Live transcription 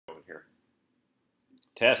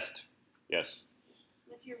Test. Yes.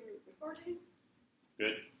 If you're recording,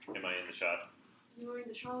 Good. Am I in the shot? you are in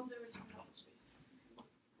the shot, there is no space.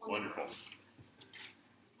 Wonderful.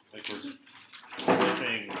 I think we're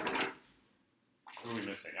missing. Who are we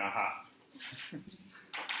missing? Aha.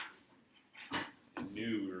 I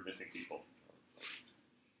knew we were missing people.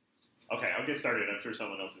 Okay, I'll get started. I'm sure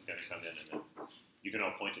someone else is going to come in, and then you can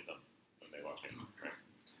all point at them when they walk in. Right?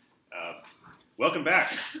 Welcome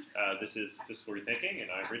back. This is Statistical Rethinking, and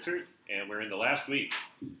I'm Richard, and we're in the last week.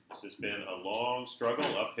 This has been a long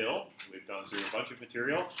struggle uphill. We've gone through a bunch of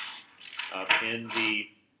material. In the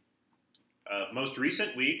most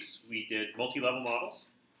recent weeks, we did multi-level models.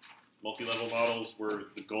 Multi-level models were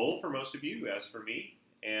the goal for most of you, as for me.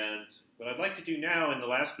 And what I'd like to do now in the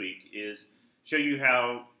last week is show you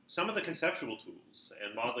how some of the conceptual tools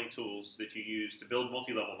and modeling tools that you use to build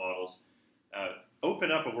multi-level models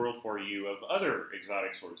open up a world for you of other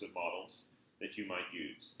exotic sorts of models that you might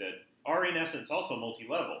use that are in essence also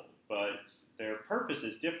multi-level, but their purpose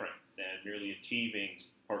is different than merely achieving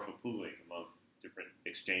partial pooling among different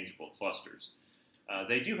exchangeable clusters.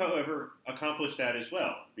 They do, however, accomplish that as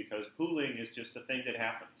well, because pooling is just a thing that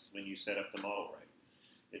happens when you set up the model right.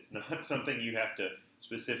 It's not something you have to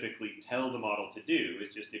specifically tell the model to do.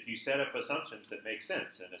 It's just if you set up assumptions that make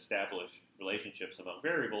sense and establish relationships among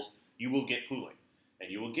variables, you will get pooling. And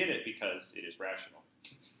you will get it because it is rational.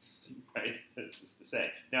 Right? That's just to say.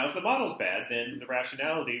 Now, if the model's bad, then the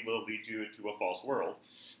rationality will lead you into a false world.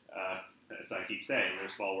 As I keep saying, there are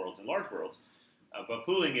small worlds and large worlds. But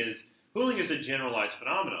pooling is a generalized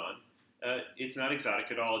phenomenon. It's not exotic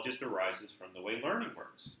at all. It just arises from the way learning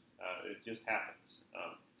works. It just happens.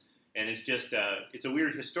 And it's just, it's a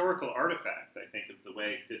weird historical artifact, I think, of the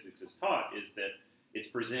way statistics is taught, is that it's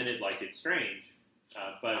presented like it's strange,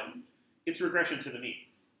 but it's regression to the mean.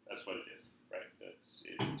 That's what it is, right?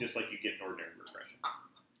 It's just like you get an ordinary regression.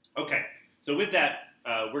 Okay, so with that,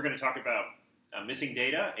 we're going to talk about missing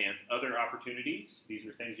data and other opportunities. These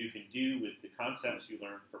are things you can do with the concepts you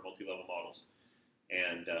learn for multi-level models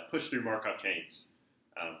and push through Markov chains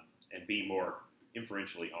and be more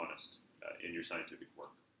inferentially honest in your scientific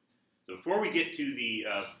work. So before we get to the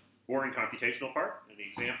boring computational part and the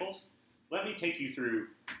examples, let me take you through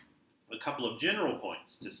a couple of general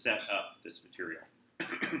points to set up this material.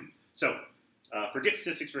 So forget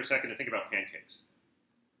statistics for a second and think about pancakes.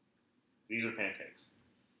 These are pancakes.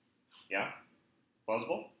 Yeah?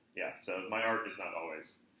 Plausible? Yeah, so my art is not always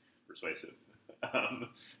persuasive.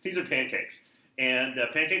 These are pancakes. And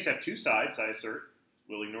pancakes have two sides, I assert.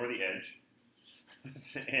 We'll ignore the edge.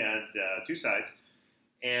 And two sides.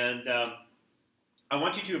 And I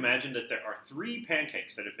want you to imagine that there are three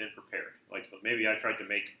pancakes that have been prepared. Like maybe I tried to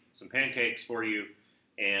make some pancakes for you,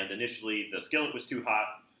 and initially the skillet was too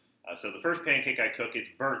hot. So the first pancake I cook, it's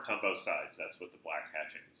burnt on both sides. That's what the black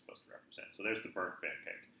hatching is supposed to represent. So there's the burnt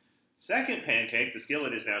pancake. Second pancake, the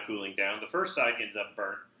skillet is now cooling down. The first side ends up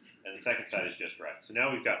burnt, and the second side is just right. So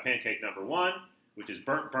now we've got pancake number one, which is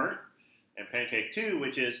burnt, and pancake two,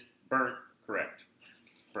 which is burnt, correct.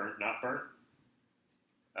 Burnt, not burnt.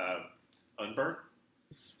 Unburnt.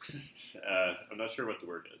 I'm not sure what the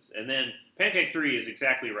word is. And then pancake 3 is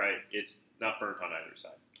exactly right. It's not burnt on either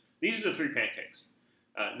side. These are the three pancakes.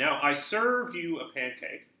 Now, I serve you a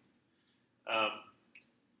pancake,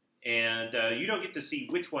 and you don't get to see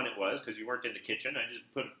which one it was because you weren't in the kitchen. I just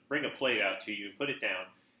bring a plate out to you, put it down,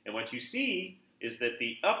 and what you see is that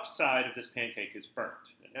the upside of this pancake is burnt.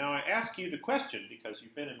 And now I ask you the question, because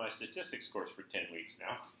you've been in my statistics course for 10 weeks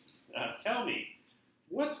now. Tell me,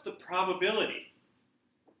 what's the probability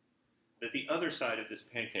that the other side of this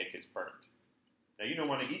pancake is burnt? Now, you don't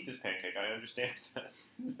want to eat this pancake, I understand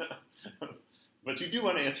that. But you do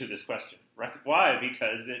want to answer this question, right? Why?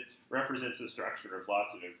 Because it represents the structure of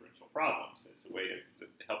lots of inferential problems. It's a way to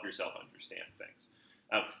help yourself understand things.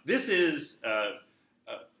 This is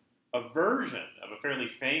a version of a fairly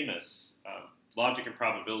famous logic and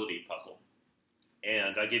probability puzzle.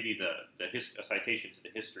 And I give you a citation to the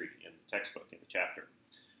history in the textbook in the chapter.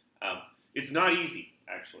 It's not easy,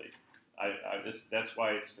 actually. That's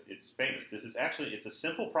why it's famous. This is actually, it's a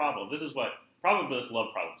simple problem. This is what probabilists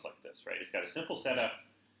love problems like this, right? It's got a simple setup.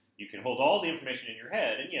 You can hold all the information in your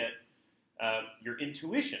head, and yet your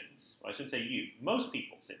intuitions, well, I shouldn't say you, most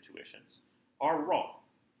people's intuitions are wrong.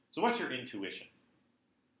 So what's your intuition?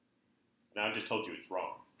 Now I've just told you it's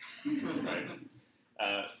wrong,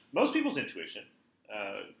 right? Most people's intuition,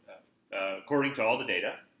 according to all the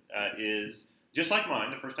data, is just like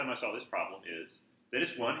mine. The first time I saw this problem is that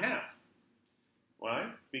it's 1/2.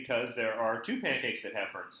 Why? Because there are two pancakes that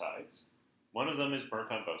have burnt sides. One of them is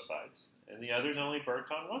burnt on both sides, and the other is only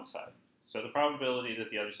burnt on one side. So the probability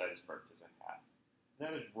that the other side is burnt is 1/2.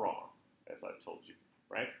 That is wrong, as I've told you,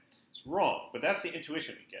 right? It's wrong, but that's the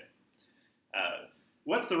intuition we get.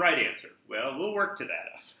 What's the right answer? Well, we'll work to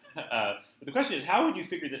that. But the question is, how would you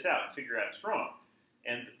figure this out and figure out it's wrong?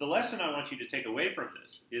 And the lesson I want you to take away from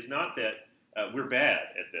this is not that we're bad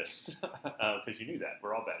at this, because you knew that.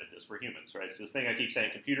 We're all bad at this. We're humans, right? It's this thing I keep saying,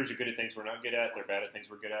 computers are good at things we're not good at. They're bad at things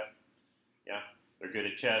we're good at. Yeah? They're good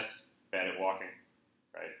at chess, bad at walking,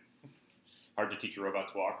 right? Hard to teach a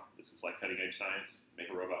robot to walk. This is like cutting-edge science. Make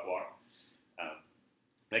a robot walk.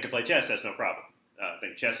 They can play chess, that's no problem. I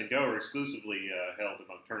think chess and Go are exclusively held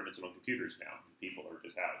among tournaments among computers now. People are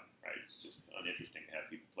just out, right? It's just uninteresting to have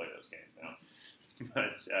people play those games now.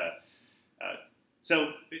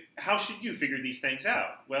 So how should you figure these things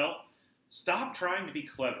out? Well, stop trying to be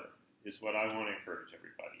clever is what I want to encourage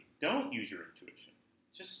everybody. Don't use your intuition.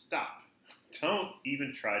 Just stop. Don't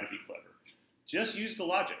even try to be clever. Just use the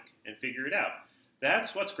logic and figure it out.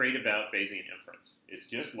 That's what's great about Bayesian inference. It's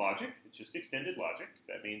just logic. It's just extended logic.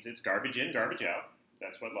 That means it's garbage in, garbage out.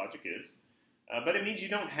 That's what logic is. But it means you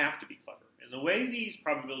don't have to be clever. And the way these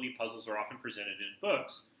probability puzzles are often presented in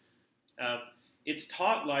books, it's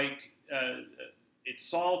taught like it's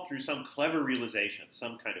solved through some clever realization,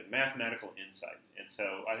 some kind of mathematical insight. And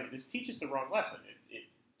so I think this teaches the wrong lesson. It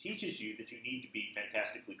teaches you that you need to be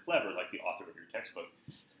fantastically clever, like the author of your textbook,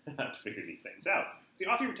 to figure these things out. The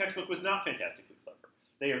author of your textbook was not fantastically clever.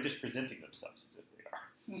 They are just presenting themselves as if they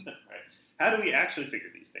are. Right? How do we actually figure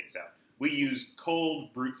these things out? We use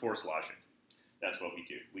cold, brute force logic. That's what we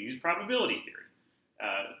do. We use probability theory.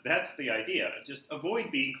 That's the idea. Just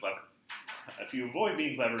avoid being clever. If you avoid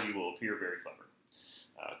being clever, you will appear very clever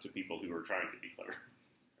to people who are trying to be clever.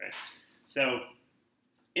 Right? So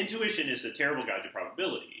intuition is a terrible guide to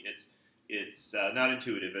probability. It's not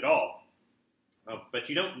intuitive at all. But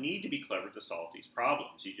you don't need to be clever to solve these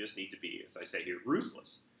problems. You just need to be, as I say here,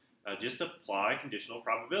 ruthless. Just apply conditional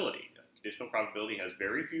probability. Conditional probability has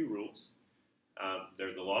very few rules.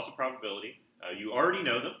 They're the laws of probability. You already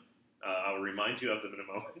know them. I'll remind you of them in a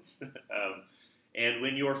moment. And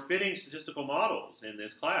when you're fitting statistical models in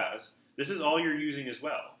this class, this is all you're using as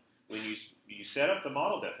well. When you set up the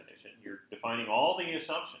model definition, you're defining all the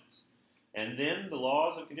assumptions. And then the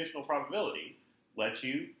laws of conditional probability let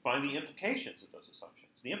you find the implications of those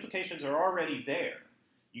assumptions. The implications are already there.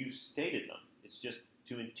 You've stated them. It's just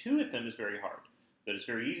to intuit them is very hard. But it's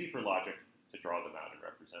very easy for logic to draw them out and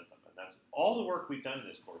represent them. And that's all the work we've done in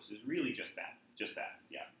this course is really just that. Just that.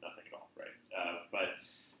 Yeah, nothing at all, right? But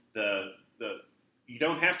you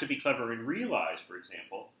don't have to be clever and realize, for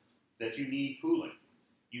example, that you need pooling.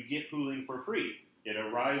 You get pooling for free. It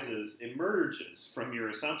emerges from your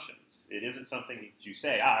assumptions. It isn't something that you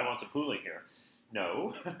say, I want some pooling here.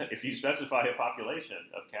 No, if you specify a population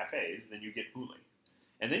of cafes, then you get pooling.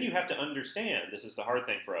 And then you have to understand, this is the hard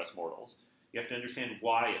thing for us mortals, you have to understand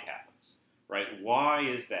why it happens, right? Why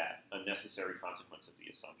is that a necessary consequence of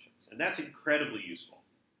the assumptions? And that's incredibly useful.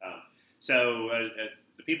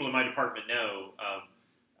 The people in my department know,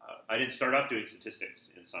 I didn't start off doing statistics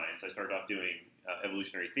in science. I started off doing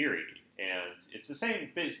evolutionary theory. And it's the same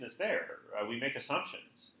business there. We make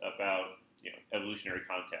assumptions about evolutionary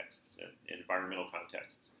contexts and environmental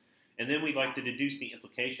contexts. And then we like to deduce the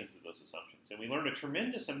implications of those assumptions. And we learn a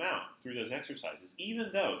tremendous amount through those exercises, even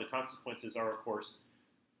though the consequences are, of course,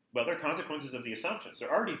 well, they're consequences of the assumptions.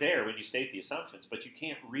 They're already there when you state the assumptions, but you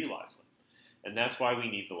can't realize them. And that's why we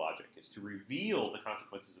need the logic, is to reveal the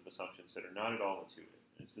consequences of assumptions that are not at all intuitive.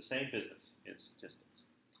 It's the same business in statistics.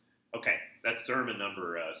 Okay, that's sermon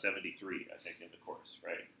number 73, I think, in the course,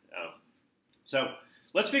 right? So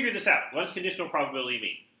let's figure this out. What does conditional probability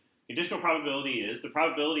mean? Conditional probability is the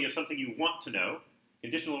probability of something you want to know,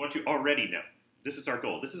 conditional on what you already know. This is our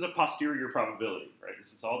goal. This is a posterior probability, right?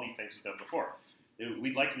 This is all these things we've done before.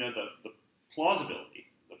 We'd like to know the plausibility,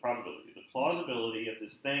 the plausibility of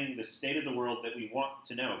this thing, the state of the world that we want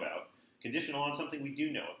to know about, conditional on something we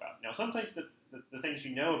do know about. Now, sometimes the things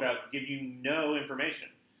you know about give you no information,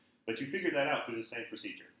 but you figure that out through the same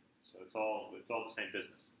procedure. So it's all the same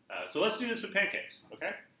business. So let's do this with pancakes,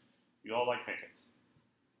 okay? You all like pancakes?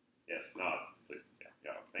 Yes, nod.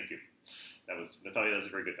 Yeah, thank you. Natalia, that was a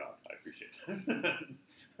very good nod. I appreciate that.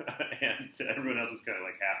 And everyone else is kind of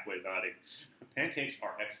like halfway nodding. Pancakes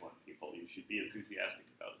are excellent, people. You should be enthusiastic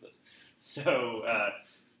about this. So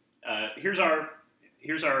here's our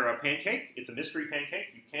pancake. It's a mystery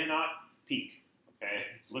pancake. You cannot peek. Okay,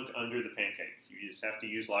 look under the pancake. You just have to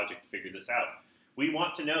use logic to figure this out. We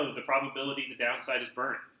want to know the probability the downside is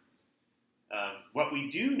burnt. What we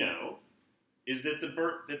do know is that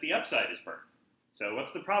the upside is burnt. So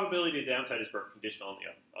what's the probability the downside is burnt conditional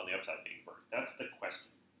on the upside being burnt? That's the question.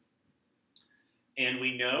 And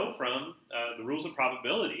we know from the rules of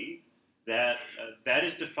probability that that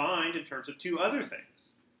is defined in terms of two other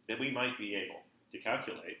things that we might be able to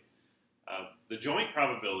calculate. The joint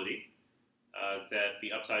probability that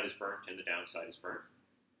the upside is burnt and the downside is burnt.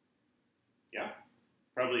 Yeah?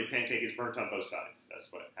 Probably a pancake is burnt on both sides. That's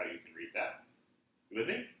how you can read that. You with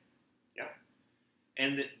me? Yeah.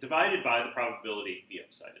 And divided by the probability the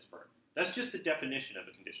upside is burnt. That's just the definition of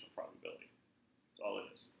a conditional probability. That's all it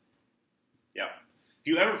is. Yeah. If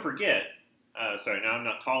you ever forget, sorry, now I'm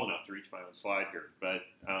not tall enough to reach my own slide here, but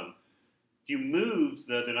if you move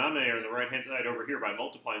the denominator on the right-hand side over here by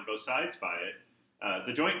multiplying both sides by it,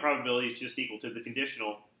 the joint probability is just equal to the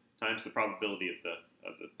conditional times the probability of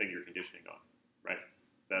the thing you're conditioning on, right?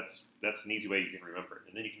 That's an easy way you can remember it.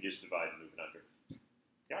 And then you can just divide and move it under.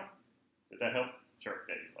 Yeah? Did that help? Sure.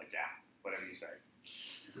 Okay. Like, yeah, whatever you say.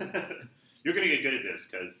 You're going to get good at this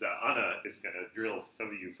because Anna is going to drill some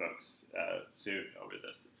of you folks soon over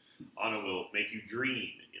this. Anna will make you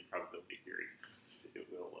dream in probability theory.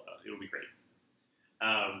 It'll be great.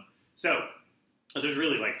 So there's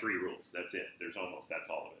really like 3 rules. That's it. That's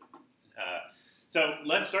all of it. So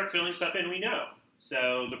let's start filling stuff in we know.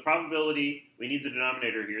 So the probability, we need the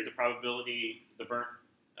denominator here. The probability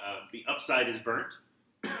the upside is burnt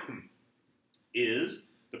is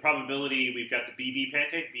the probability, we've got the BB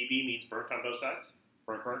pancake. BB means burnt on both sides.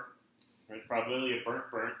 Burnt. Right? The probability of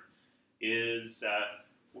burnt is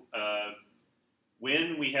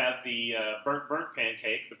when we have the burnt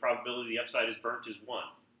pancake, the probability the upside is burnt is 1.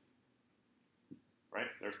 Right?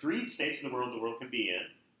 There are 3 states in the world can be in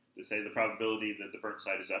to say the probability that the burnt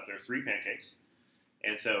side is up. There are 3 pancakes.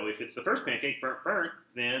 And so if it's the first pancake, burnt,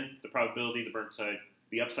 then the probability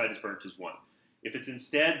the upside is burnt is 1. If it's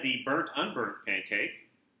instead the unburnt pancake,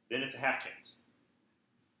 then it's a half chance.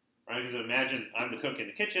 Right? Because imagine I'm the cook in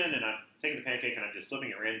the kitchen, and I'm taking the pancake and I'm just flipping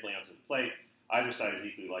it randomly onto the plate. Either side is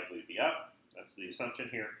equally likely to be up. That's the assumption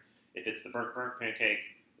here. If it's the burnt pancake,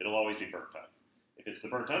 it'll always be burnt up. If it's the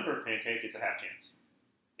unburnt pancake, it's a half chance.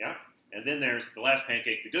 Yeah? And then there's the last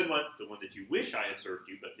pancake, the good one, the one that you wish I had served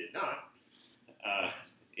you but did not.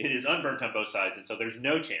 It is unburnt on both sides, and so there's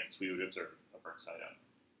no chance we would observe a burnt side up.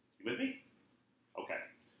 You with me? Okay.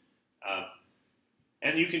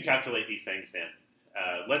 And you can calculate these things then.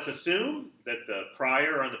 Let's assume that the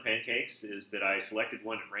prior on the pancakes is that I selected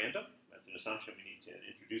one at random. That's an assumption we need to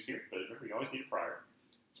introduce here, but remember, you always need a prior.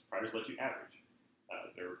 Priors let you average.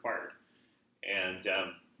 They're required. And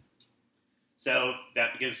so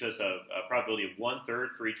that gives us a probability of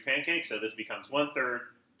 1/3 for each pancake. So this becomes 1/3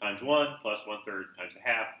 times 1 plus 1/3 times a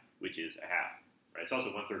half, which is a half. Right? It's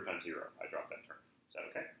also 1/3 times 0. I dropped that term. Is that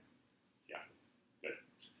okay? Yeah. Good.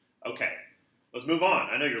 Okay. Let's move on.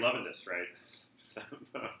 I know you're loving this, right?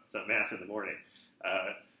 Some math in the morning.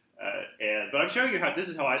 But I'm showing you this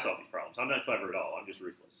is how I solve these problems. I'm not clever at all. I'm just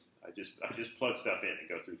ruthless. I just plug stuff in and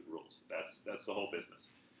go through the rules. That's the whole business.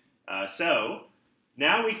 So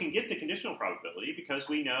now we can get to conditional probability because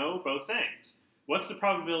we know both things. What's the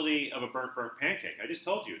probability of a burnt pancake? I just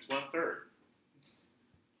told you it's 1/3.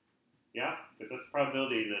 Yeah, because that's the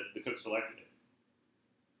probability that the cook selected it.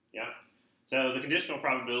 Yeah. So the conditional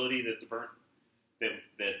probability that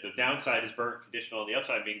that the downside is burnt, conditional on the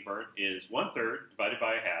upside being burnt, is 1/3 divided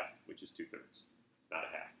by a half, which is 2/3. It's not a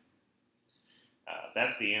half.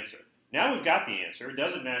 That's the answer. Now we've got the answer. It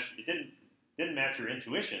doesn't match. It didn't match your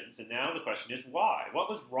intuitions, and now the question is why? What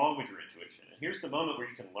was wrong with your intuition? And here's the moment where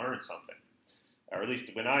you can learn something. Or at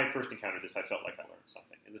least when I first encountered this, I felt like I learned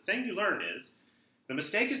something. And the thing you learn is the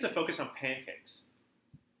mistake is to focus on pancakes.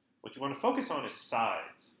 What you want to focus on is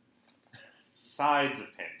sides. Sides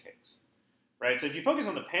of pancakes. Right? So if you focus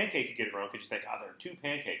on the pancake, you get it wrong because you think, there are 2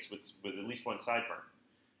 pancakes with at least one side burnt.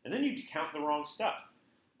 And then you count the wrong stuff.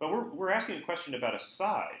 But we're asking a question about a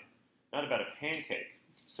side, not about a pancake.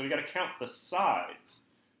 So we got to count the sides.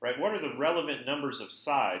 Right? What are the relevant numbers of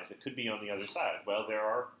sides that could be on the other side? Well, there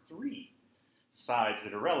are 3 sides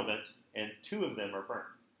that are relevant, and 2 of them are burnt.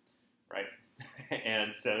 Right?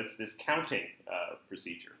 And so it's this counting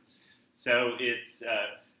procedure. So it's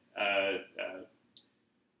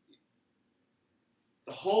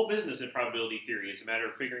the whole business in probability theory is a matter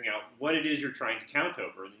of figuring out what it is you're trying to count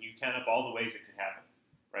over, and then you count up all the ways it could happen,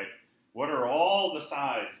 right? What are all the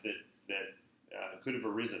sides that could have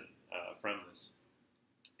arisen from this?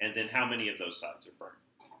 And then how many of those sides are burnt?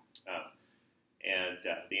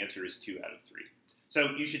 The answer is 2 out of 3.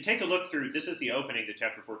 So you should take a look through, this is the opening to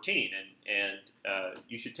chapter 14, and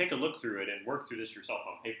you should take a look through it and work through this yourself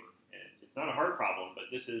on paper. And it's not a hard problem, but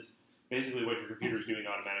this is basically what your computer is doing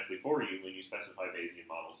automatically for you when you specify Bayesian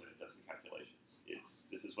models and it does the calculations.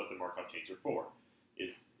 This is what the Markov chains are for,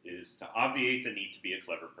 is to obviate the need to be a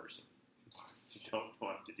clever person. You don't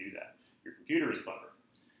want to do that. Your computer is clever.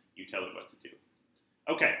 You tell it what to do.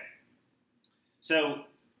 Okay. So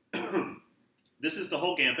this is the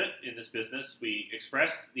whole gambit in this business. We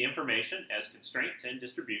express the information as constraints and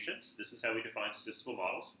distributions. This is how we define statistical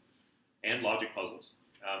models and logic puzzles.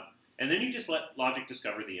 And then you just let logic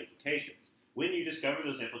discover the implications. When you discover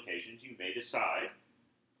those implications, you may decide,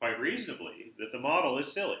 quite reasonably, that the model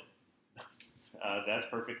is silly. That's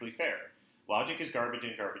perfectly fair. Logic is garbage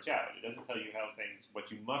in, garbage out. It doesn't tell you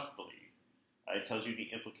what you must believe. It tells you the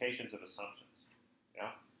implications of assumptions. Yeah?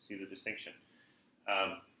 See the distinction.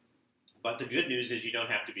 But the good news is you don't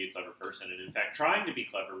have to be a clever person. And in fact, trying to be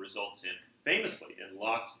clever results famously in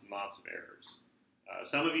lots and lots of errors.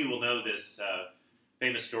 Some of you will know this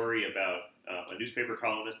famous story about a newspaper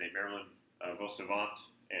columnist named Marilyn Vosavant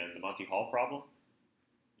and the Monty Hall problem.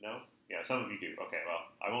 No? Yeah, some of you do. Okay, well,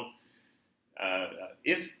 I won't.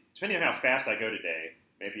 Depending on how fast I go today,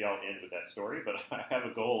 maybe I'll end with that story, but I have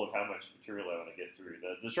a goal of how much material I want to get through.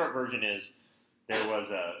 The short version is there was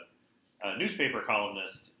a newspaper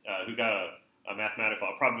columnist who got a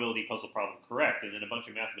probability puzzle problem correct, and then a bunch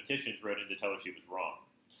of mathematicians wrote in to tell her she was wrong.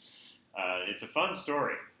 It's a fun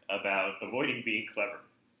story about avoiding being clever.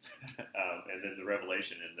 And then the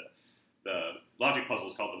revelation, and the logic puzzle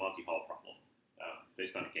is called the Monty Hall problem,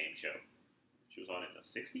 based on a game show. She was on in the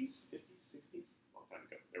 60s, 50s, 60s, a long time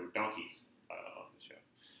ago. There were donkeys on the show.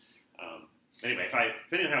 Anyway,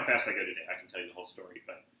 depending on how fast I go today, I can tell you the whole story.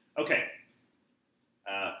 But okay.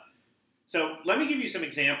 So let me give you some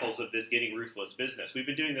examples of this getting ruthless business. We've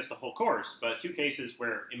been doing this the whole course, but two cases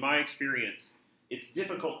where, in my experience, it's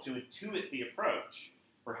difficult to intuit the approach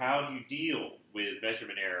for how do you deal with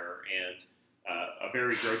measurement error, and a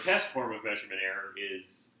very grotesque form of measurement error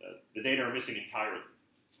is the data are missing entirely.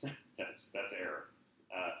 That's error.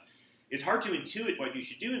 It's hard to intuit what you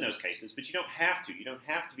should do in those cases, but you don't have to. You don't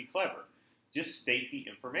have to be clever. Just state the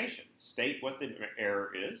information. State what the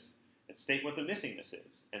error is, and state what the missingness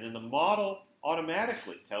is. And then the model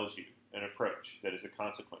automatically tells you an approach that is a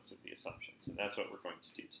consequence of the assumptions. And that's what we're going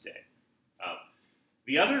to do today.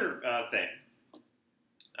 The other thing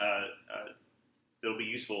that'll be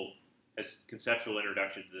useful as conceptual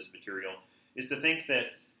introduction to this material is to think that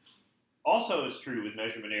also is true with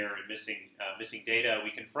measurement error and missing data.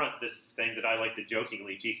 We confront this thing that I like to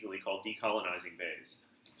jokingly, cheekily call decolonizing Bayes.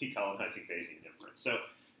 Decolonizing Bayesian inference. So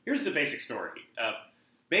here's the basic story.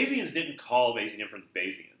 Bayesians didn't call Bayesian inference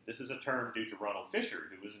Bayesian. This is a term due to Ronald Fisher,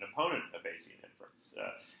 who was an opponent of Bayesian inference.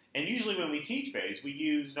 And usually when we teach Bayes, we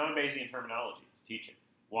use non-Bayesian terminology to teach it.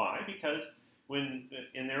 Why? Because when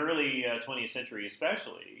in the early 20th century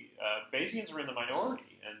especially, Bayesians were in the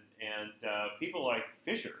minority, and people like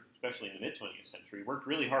Fisher, especially in the mid-20th century, worked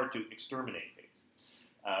really hard to exterminate Bayes.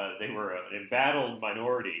 They were an embattled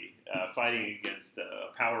minority fighting against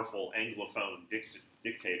a powerful Anglophone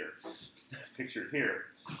dictator, pictured here.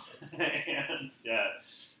 And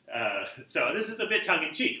so this is a bit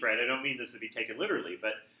tongue-in-cheek, right? I don't mean this to be taken literally,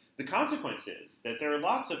 but the consequence is that there are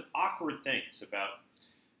lots of awkward things about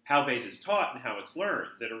how Bayes is taught and how it's learned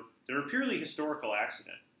that are purely historical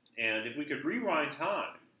accident. And if we could rewind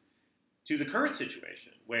time to the current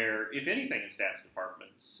situation, where, if anything in stats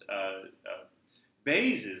departments,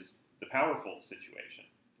 Bayes is the powerful situation.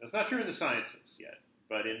 That's not true in the sciences yet,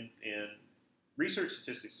 but in research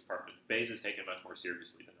statistics department, Bayes is taken much more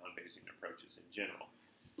seriously than non-Bayesian approaches in general.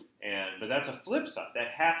 But that's a flip side. That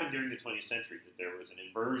happened during the 20th century, that there was an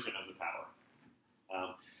inversion of the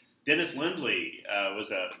power. Dennis Lindley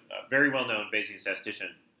was a very well-known Bayesian statistician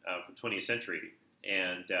from the 20th century,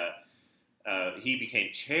 and he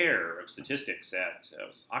became chair of statistics at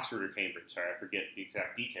Oxford or Cambridge. Sorry, I forget the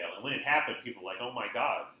exact detail. And when it happened, people were like, oh my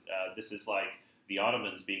God, this is like the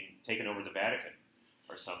Ottomans being taken over the Vatican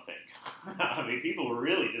or something. I mean, people were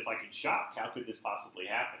really just like in shock. How could this possibly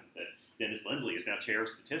happen, that Dennis Lindley is now chair of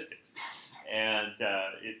statistics? And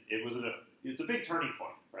it's a big turning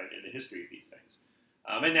point, right, in the history of these things.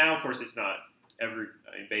 And now, of course, it's not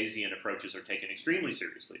Bayesian approaches are taken extremely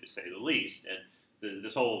seriously, to say the least. And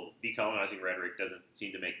this whole decolonizing rhetoric doesn't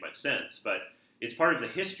seem to make much sense, but it's part of the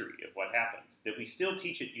history of what happened, that we still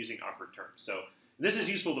teach it using awkward terms. So this is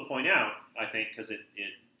useful to point out, I think, because it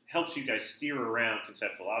helps you guys steer around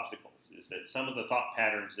conceptual obstacles, is that some of the thought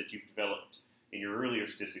patterns that you've developed in your earlier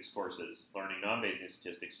statistics courses, learning non-Bayesian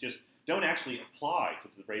statistics, just don't actually apply to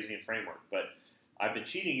the Bayesian framework. But I've been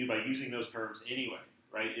cheating you by using those terms anyway,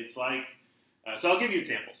 right? It's like, so I'll give you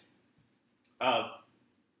examples.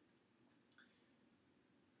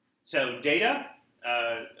 So data,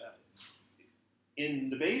 in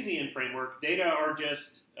the Bayesian framework, data are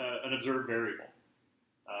just an observed variable.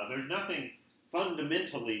 There's nothing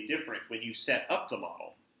fundamentally different when you set up the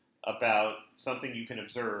model about something you can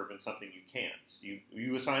observe and something you can't.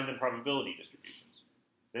 You assign them probability distributions.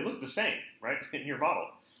 They look the same, right, in your model.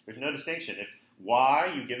 There's no distinction. If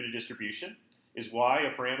y, you give it a distribution, is y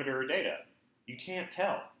a parameter or data? You can't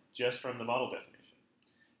tell just from the model definition.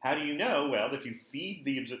 How do you know? Well, if you feed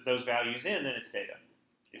those values in, then it's data.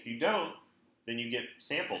 If you don't, then you get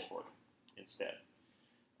samples for them instead.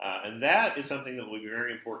 And that is something that will be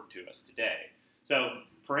very important to us today. So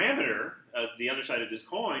parameter, the other side of this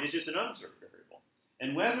coin, is just an unobserved variable.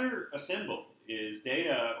 And whether a symbol is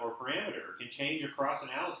data or parameter can change across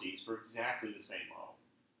analyses for exactly the same model.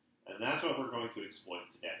 And that's what we're going to exploit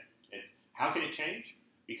today. And how can it change?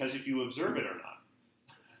 Because if you observe it or not.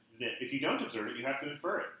 If you don't observe it, you have to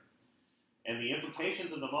infer it. And the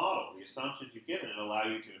implications of the model, the assumptions you've given it, allow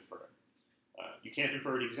you to infer it. You can't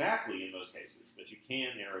infer it exactly in most cases, but you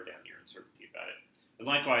can narrow down your uncertainty about it. And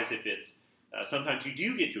likewise, if it's sometimes you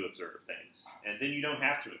do get to observe things, and then you don't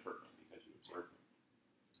have to infer them because you observe them.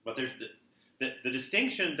 But there's the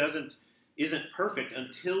distinction isn't perfect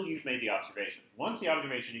until you've made the observation. Once the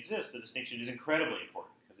observation exists, the distinction is incredibly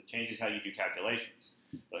important because it changes how you do calculations,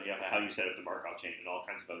 how you set up the Markov chain, and all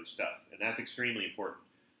kinds of other stuff. And that's extremely important.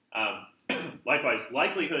 Likewise,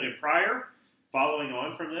 likelihood and prior, following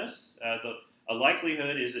on from this, a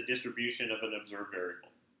likelihood is a distribution of an observed variable.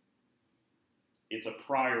 It's a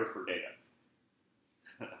prior for data.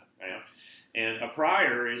 Yeah? And a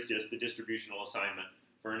prior is just the distributional assignment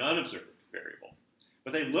for an unobserved variable.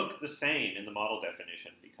 But they look the same in the model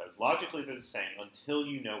definition because logically they're the same until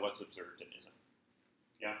you know what's observed and isn't.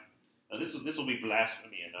 Yeah? Now this will be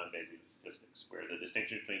blasphemy in non-Bayesian statistics, where the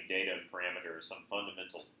distinction between data and parameter is some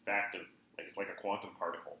fundamental fact of, it's like a quantum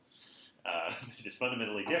particle. It's just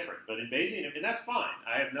fundamentally different. But in Bayesian, and that's fine.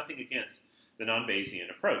 I have nothing against the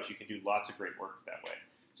non-Bayesian approach. You can do lots of great work that way.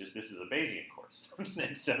 Just this is a Bayesian course.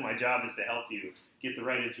 And so my job is to help you get the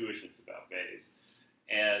right intuitions about Bayes.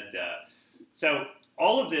 And so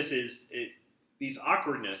all of this these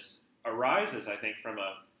awkwardness arises, I think, from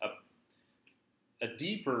a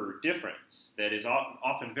deeper difference that is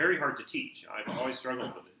often very hard to teach. I've always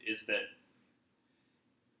struggled with it, is that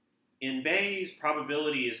in Bayes,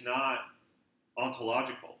 probability is not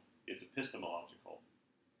ontological, it's epistemological,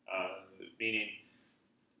 meaning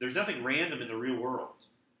there's nothing random in the real world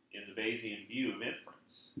in the Bayesian view of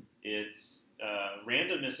inference.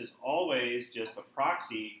 Randomness is always just a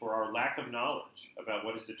proxy for our lack of knowledge about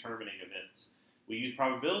what is determining events. We use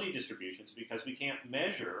probability distributions because we can't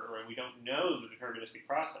measure or we don't know the deterministic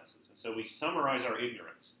processes. And so we summarize our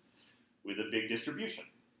ignorance with a big distribution.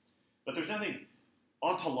 But there's nothing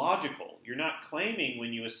ontological. You're not claiming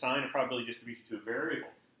when you assign a probability distribution to a variable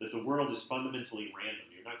that the world is fundamentally random.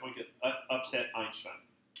 You're not going to upset Einstein,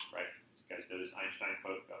 right? You guys know this Einstein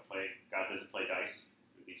quote about God doesn't play dice?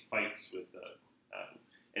 These fights with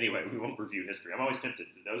anyway, we won't review history. I'm always tempted.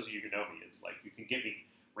 To those of you who know me, it's like you can get me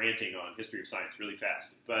ranting on history of science really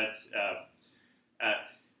fast. But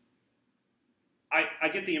I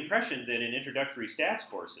get the impression that in introductory stats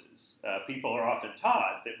courses, people are often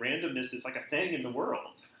taught that randomness is like a thing in the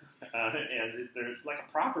world, and there's like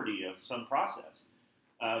a property of some process.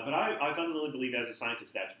 But I fundamentally believe as a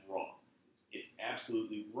scientist that's wrong. It's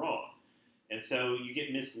absolutely wrong. And so you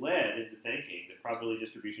get misled into thinking that probability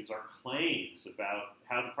distributions are claims about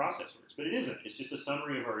how the process works. But it isn't. It's just a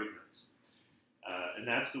summary of our ignorance. And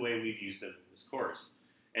that's the way we've used them in this course.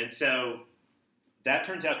 And so that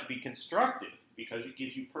turns out to be constructive because it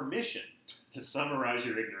gives you permission to summarize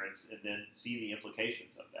your ignorance and then see the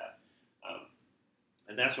implications of that.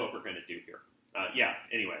 And that's what we're going to do here.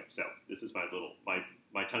 Anyway, so this is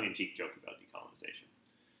my tongue-in-cheek joke about decolonization.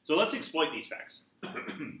 So let's exploit these facts.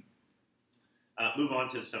 Move on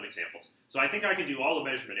to some examples. So I think I can do all the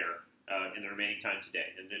measurement error in the remaining time today,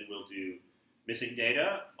 and then we'll do missing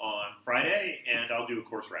data on Friday, and I'll do a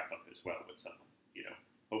course wrap-up as well with some,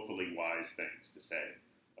 hopefully wise things to say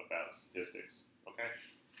about statistics. Okay?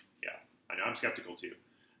 Yeah, I know I'm skeptical too.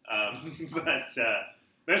 But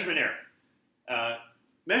measurement error.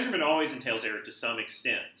 Measurement always entails error to some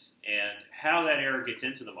extent, and how that error gets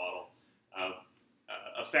into the model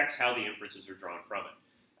affects how the inferences are drawn from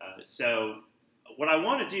it. So what I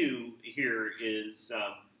want to do here is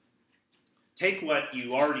take what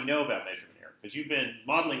you already know about measurement error, because you've been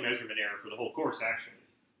modeling measurement error for the whole course, actually.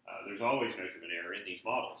 There's always measurement error in these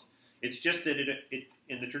models. It's just that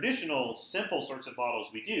in the traditional, simple sorts of models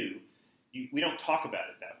we do, we don't talk about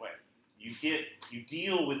it that way. You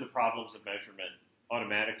deal with the problems of measurement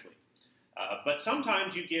automatically. But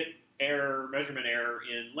sometimes you get measurement error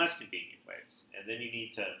in less convenient ways, and then you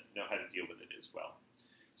need to know how to deal with it as well.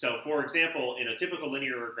 So, for example, in a typical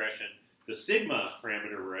linear regression, The sigma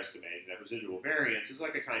parameter we're estimating, that residual variance, is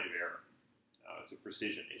like a kind of error. It's a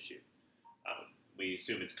precision issue. We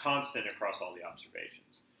assume it's constant across all the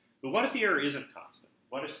observations. But what if the error isn't constant?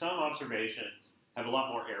 What if some observations have a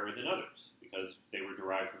lot more error than others because they were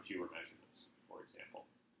derived from fewer measurements, for example?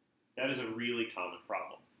 That is a really common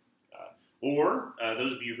problem. Or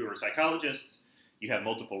those of you who are psychologists, you have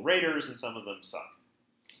multiple raters and some of them suck.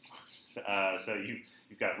 So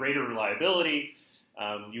you've got rater reliability.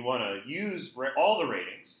 You want to use all the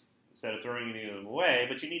ratings instead of throwing any of them away,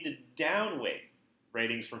 but you need to downweight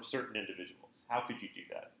ratings from certain individuals. How could you do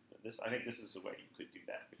that? I think this is the way you could do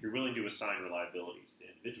that. If you're willing to assign reliabilities to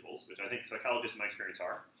individuals, which I think psychologists in my experience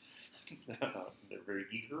are, they're very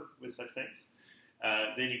eager with such things,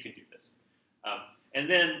 then you can do this.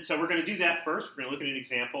 So we're going to do that first. We're going to look at an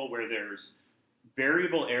example where there's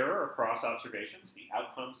variable error across observations, the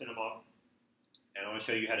outcomes in a model. And I want to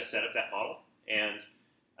show you how to set up that model.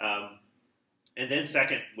 And then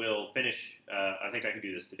second, we'll finish, I think I can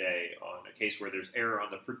do this today, on a case where there's error on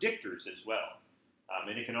the predictors as well.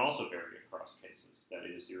 And it can also vary across cases. That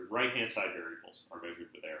is, your right-hand side variables are measured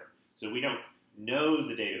with error. So we don't know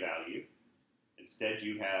the data value. Instead,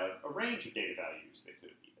 you have a range of data values that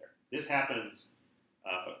could be there. This happens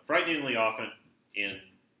frighteningly often in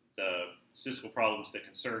the statistical problems that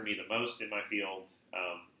concern me the most in my field.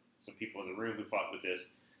 Some people in the room who fought with this.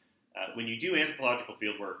 When you do anthropological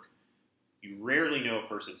fieldwork, you rarely know a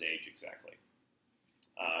person's age exactly.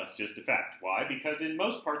 It's just a fact. Why? Because in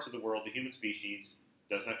most parts of the world, the human species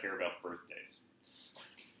does not care about birthdays.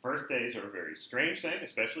 Birthdays are a very strange thing,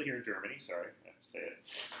 especially here in Germany. Sorry, I have to say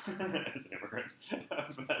it as an immigrant.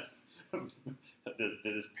 But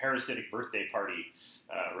this parasitic birthday party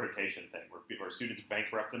rotation thing, where students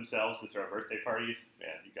bankrupt themselves to throw birthday parties. Man,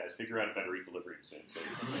 you guys figure out a better equilibrium soon,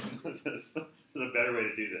 please. This is a better way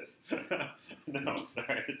to do this. No,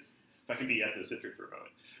 sorry. If I can be ethnocentric for a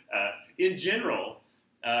moment. In general,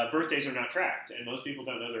 birthdays are not tracked, and most people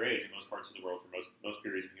don't know their age in most parts of the world for most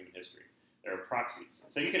periods of human history. There are proxies.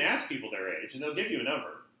 So you can ask people their age, and they'll give you a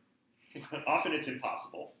number. Often it's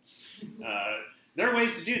impossible. There are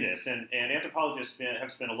ways to do this, and anthropologists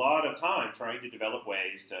have spent a lot of time trying to develop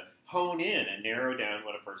ways to hone in and narrow down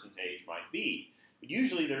what a person's age might be. But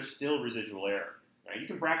usually there's still residual error. Right? You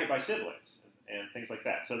can bracket by siblings and things like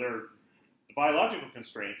that. So the biological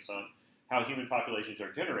constraints on how human populations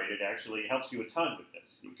are generated actually helps you a ton with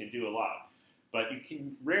this. You can do a lot. But you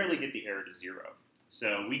can rarely get the error to zero.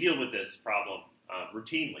 So we deal with this problem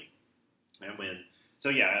routinely.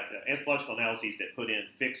 Anthropological analyses that put in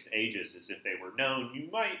fixed ages as if they were known, you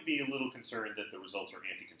might be a little concerned that the results are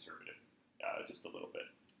anti-conservative, just a little bit.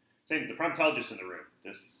 Same with the primatologists in the room.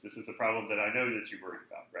 This is a problem that I know that you worry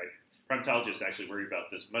about, right? Primatologists actually worry about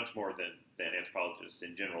this much more than anthropologists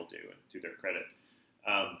in general do, and to their credit.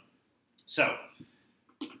 So,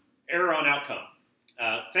 error on outcome.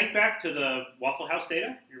 Think back to the Waffle House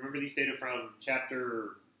data. You remember these data from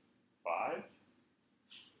chapter 5?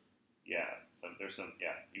 Yeah,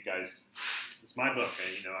 you guys, it's my book,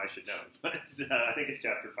 and I should know. But I think it's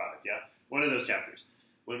chapter 5, yeah? One of those chapters,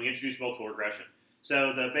 when we introduce multiple regression.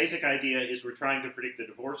 So the basic idea is we're trying to predict the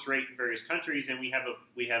divorce rate in various countries, and we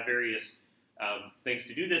have various things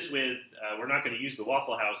to do this with. We're not going to use the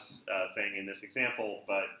Waffle House thing in this example,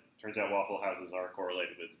 but it turns out Waffle Houses are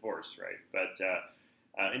correlated with divorce, right?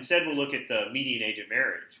 But instead, we'll look at the median age of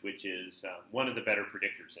marriage, which is one of the better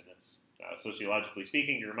predictors in this. Sociologically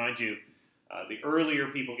speaking, to remind you, the earlier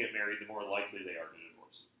people get married, the more likely they are to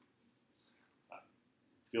divorce.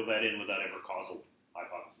 Fill that in with whatever causal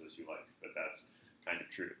hypothesis you like, but that's kind of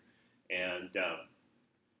true. And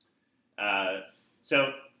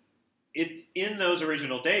so in those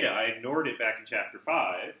original data, I ignored it back in chapter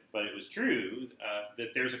 5, but it was true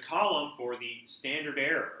that there's a column for the standard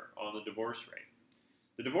error on the divorce rate.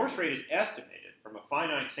 The divorce rate is estimated from a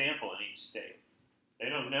finite sample in each state. They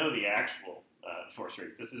don't know the actual divorce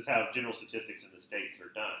rates. This is how general statistics in the states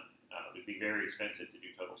are done. It would be very expensive to do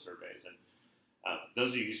total surveys. And those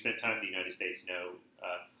of you who spent time in the United States know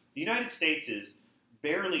the United States is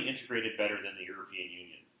barely integrated better than the European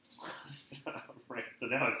Union. Right? So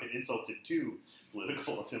now I've been insulted two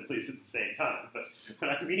political assemblies at the same time. But what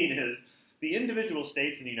I mean is the individual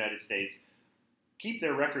states in the United States keep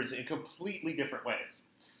their records in completely different ways.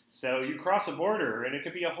 So you cross a border, and it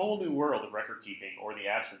could be a whole new world of record keeping, or the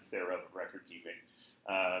absence thereof of record keeping.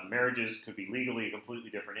 Marriages could be legally a completely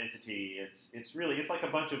different entity. It's like a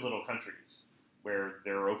bunch of little countries where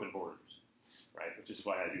there are open borders, right? Which is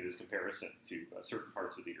why I do this comparison to certain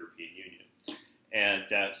parts of the European Union.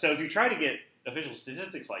 And so if you try to get official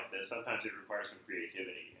statistics like this, sometimes it requires some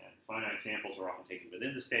creativity, and finite samples are often taken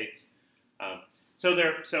within the states. So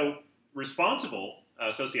responsible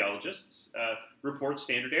sociologists report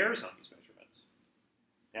standard errors on these measurements.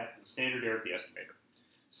 Yeah, the standard error of the estimator.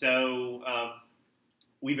 So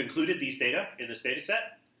we've included these data in this data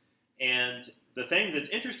set, and the thing that's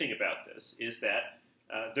interesting about this is that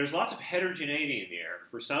there's lots of heterogeneity in the error.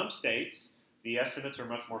 For some states, the estimates are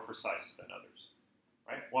much more precise than others.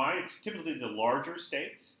 Right? Why? It's typically the larger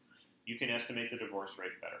states, you can estimate the divorce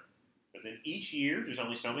rate better. Because in each year, there's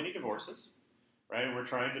only so many divorces, right? And we're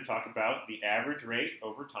trying to talk about the average rate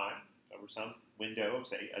over time, over some window of,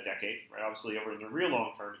 say, a decade, right? Obviously, over the real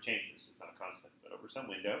long term, it changes. It's not constant. But over some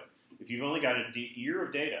window, if you've only got a year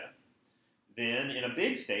of data, then in a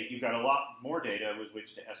big state, you've got a lot more data with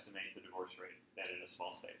which to estimate the divorce rate than in a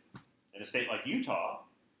small state. In a state like Utah,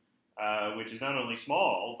 which is not only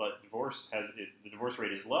small, but the divorce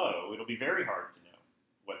rate is low, it'll be very hard to know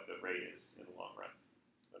what the rate is in the long run.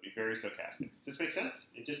 It'll be very stochastic. Does this make sense?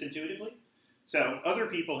 Just intuitively? So other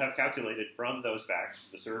people have calculated from those facts,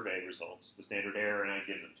 the survey results, the standard error, and I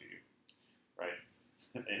give them to you.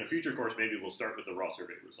 Right? In a future course, maybe we'll start with the raw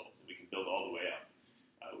survey results, and we can build all the way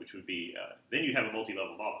up, which would be, then you have a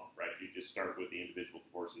multi-level model, right? You just start with the individual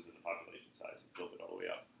divorces and the population size and build it all the way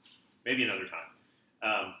up. Maybe another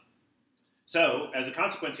time. So, as a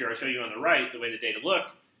consequence here, I'll show you on the right the way the data look.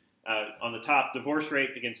 On the top, divorce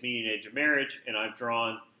rate against median age of marriage, and I've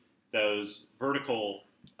drawn those vertical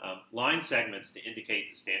line segments to indicate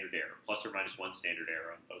the standard error, plus or minus one standard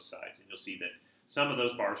error on both sides. And you'll see that some of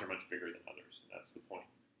those bars are much bigger than others. That's the point.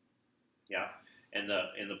 Yeah. And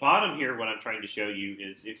in the bottom here, what I'm trying to show you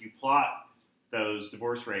is if you plot those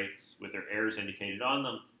divorce rates with their errors indicated on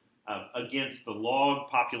them against the log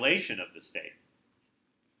population of the state,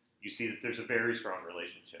 you see that there's a very strong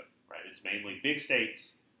relationship, right? It's mainly big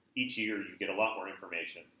states. Each year, you get a lot more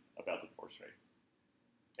information about the divorce rate.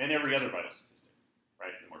 And every other vital statistic,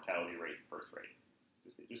 right? The mortality rate, the birth rate.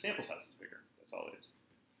 The sample size is bigger. That's all it is.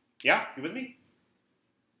 Yeah? You with me?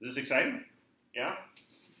 Is this exciting? Yeah?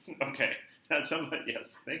 Okay. Somebody,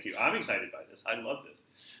 yes. Thank you. I'm excited by this. I love this.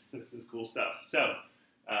 This is cool stuff. So,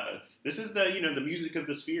 this is the music of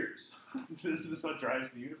the spheres. This is what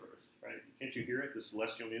drives the universe, right? Can't you hear it? The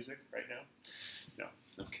celestial music right now? No.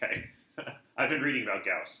 Okay. I've been reading about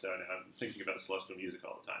Gauss, so I'm thinking about celestial music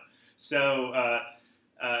all the time. So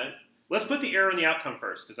let's put the error and the outcome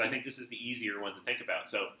first, because I think this is the easier one to think about.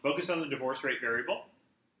 So focus on the divorce rate variable.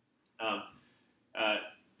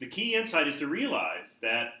 The key insight is to realize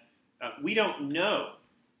that we don't know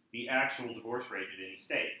the actual divorce rate at any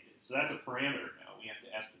state. So that's a parameter now. We have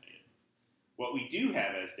to estimate it. What we do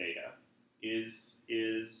have as data is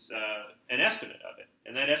an estimate of it,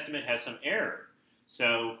 and that estimate has some error.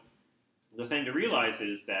 So the thing to realize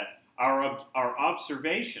is that our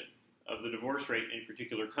observation of the divorce rate in a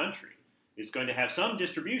particular country is going to have some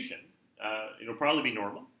distribution. It'll probably be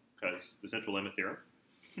normal, because the central limit theorem,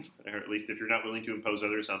 or at least if you're not willing to impose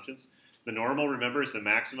other assumptions. The normal, remember, is the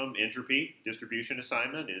maximum entropy distribution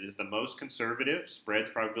assignment. It is the most conservative,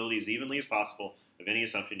 spreads probability as evenly as possible of any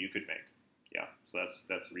assumption you could make. Yeah, so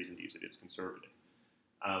that's the reason to use it. It's conservative.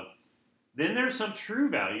 Then there's some true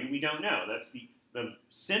value we don't know. That's the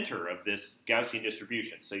center of this Gaussian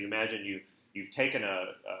distribution. So you imagine you've taken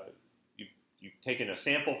a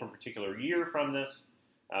sample from a particular year from this.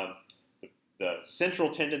 The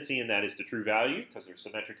central tendency in that is the true value, because there's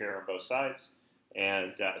symmetric error on both sides.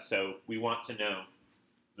 And so we want to know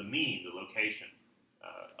the mean, the location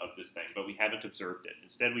of this thing, but we haven't observed it.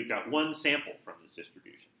 Instead, we've got one sample from this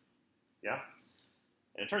distribution. Yeah?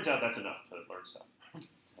 And it turns out that's enough to learn stuff.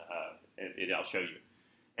 I'll show you.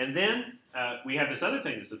 And then we have this other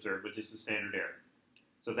thing that's observed, which is the standard error.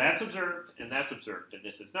 So that's observed, and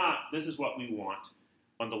this is not. This is what we want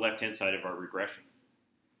on the left-hand side of our regression.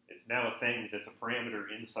 It's now a thing that's a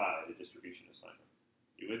parameter inside a distribution assignment.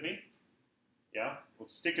 You with me? Yeah? We'll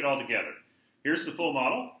stick it all together. Here's the full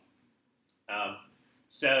model.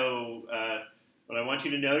 What I want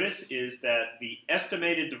you to notice is that the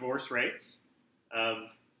estimated divorce rates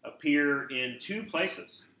appear in two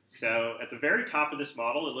places. So at the very top of this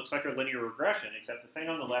model, it looks like a linear regression, except the thing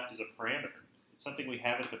on the left is a parameter. It's something we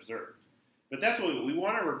haven't observed. But that's what we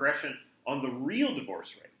want, a regression on the real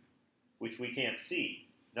divorce rate, which we can't see,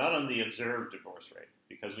 not on the observed divorce rate,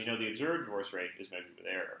 because we know the observed divorce rate is measured with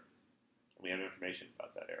error. We have information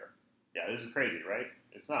about that error. Yeah, this is crazy, right?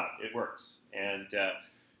 It's not. It works. And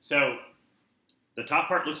so the top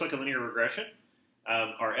part looks like a linear regression.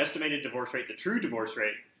 Our estimated divorce rate, the true divorce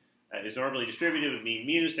rate, is normally distributed with mean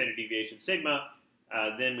mu, standard deviation sigma.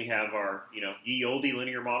 Then we have our ye olde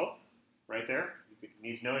linear model right there. It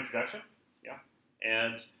needs no introduction. Yeah.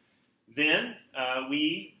 And then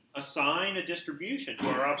we assign a distribution to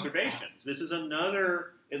our observations. This is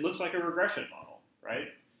another it looks like a regression model, right?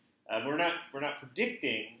 We're not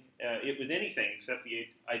predicting it with anything except the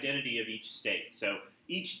identity of each state. So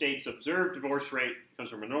each state's observed divorce rate comes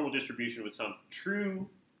from a normal distribution with some true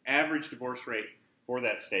average divorce rate for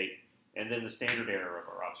that state, and then the standard error of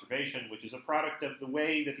our observation, which is a product of the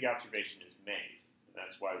way that the observation is made. And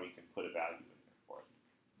that's why we can put a value in there for it.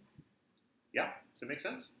 Yeah? Does it make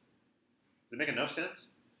sense? Does it make enough sense?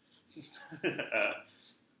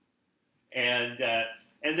 And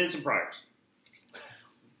then some priors.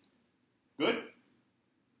 Good?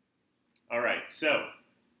 All right, so,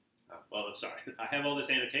 well, I'm sorry. I have all this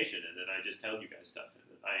annotation, and then I just tell you guys stuff, and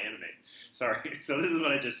then I animate. Sorry, so this is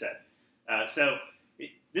what I just said.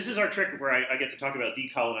 This is our trick where I get to talk about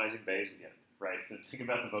decolonizing Bayes again, right? And think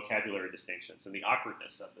about the vocabulary distinctions and the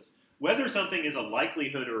awkwardness of this. Whether something is a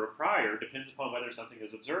likelihood or a prior depends upon whether something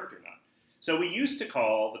is observed or not. So we used to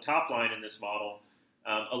call the top line in this model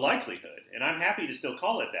a likelihood, and I'm happy to still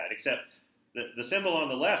call it that, except the symbol on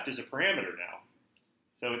the left is a parameter now.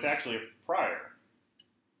 So it's actually a prior,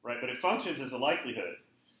 right? But it functions as a likelihood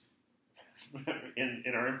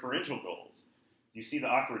in our inferential goals. You see the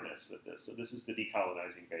awkwardness of this. So this is the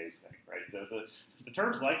decolonizing Bayes thing, right? So the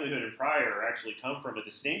terms likelihood and prior actually come from a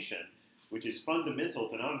distinction which is fundamental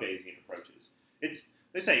to non-Bayesian approaches.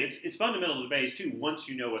 They say it's fundamental to Bayes too once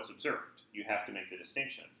you know what's observed. You have to make the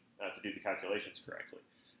distinction to do the calculations correctly.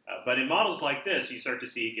 But in models like this, you start to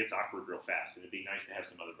see it gets awkward real fast, and it'd be nice to have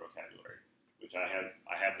some other vocabulary, which I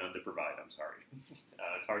have none to provide. I'm sorry.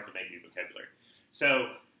 It's hard to make new vocabulary. So,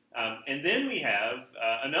 and then we have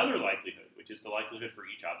another likelihood, which is the likelihood for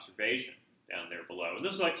each observation down there below. And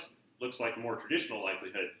this looks like a more traditional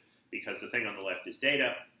likelihood because the thing on the left is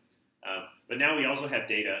data. But now we also have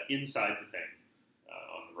data inside the thing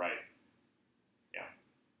on the right. Yeah.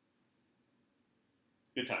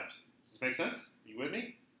 Good times. Does this make sense? Are you with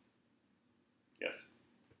me? Yes.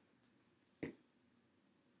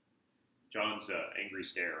 John's angry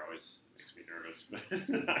stare always makes me nervous.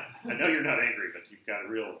 I know you're not angry, but you've got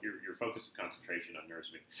your focus of concentration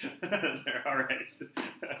unnerves me. All right.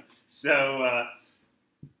 So,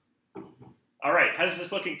 all right, how does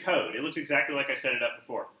this look in code? It looks exactly like I set it up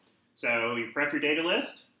before. So you prep your data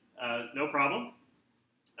list, no problem.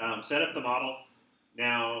 Set up the model.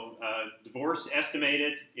 Now, divorce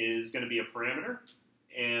estimated is going to be a parameter,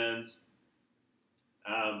 and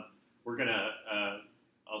we're going to,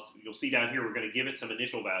 you'll see down here, we're going to give it some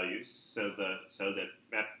initial values so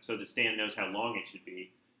that Stan knows how long it should be.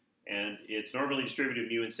 And it's normally distributed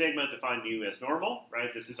mu and sigma, define mu as normal,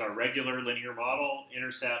 right? This is our regular linear model,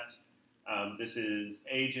 intercept. This is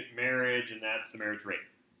age at marriage, and that's the marriage rate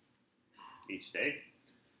each state.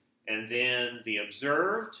 And then the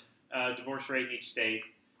observed divorce rate in each state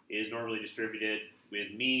is normally distributed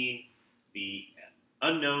with mean, the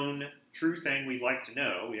unknown true thing we'd like to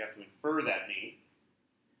know. We have to infer that mean.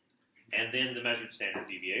 And then the measured standard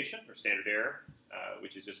deviation, or standard error,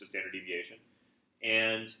 which is just a standard deviation.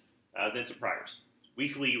 And then some priors,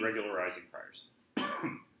 weakly regularizing priors.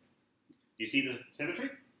 You see the symmetry?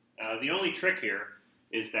 The only trick here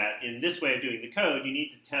is that in this way of doing the code, you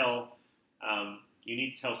need to tell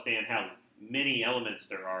Stan how many elements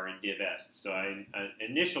there are in div_est. So I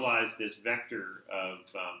initialize this vector of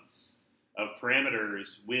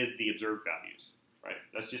parameters with the observed values, right?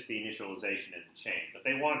 That's just the initialization in the chain, but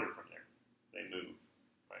they wander from there. They move,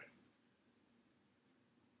 right?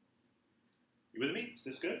 You with me? Is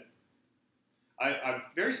this good? I'm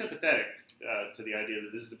very sympathetic to the idea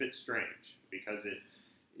that this is a bit strange because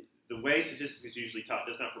the way statistics is usually taught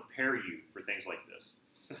does not prepare you for things like this,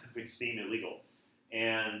 which seem illegal.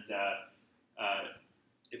 And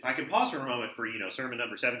if I can pause for a moment for sermon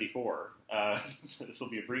number 74, this will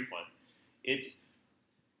be a brief one. It's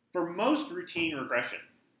for most routine regression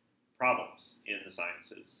problems in the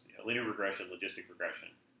sciences, linear regression, logistic regression,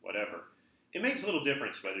 whatever. It makes a little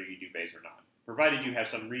difference whether you do Bayes or not, provided you have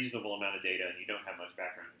some reasonable amount of data and you don't have much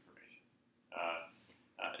background information.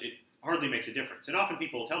 It hardly makes a difference. And often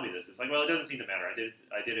people will tell me this. It's like, well, it doesn't seem to matter. I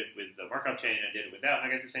did it with the Markov chain, I did it with that,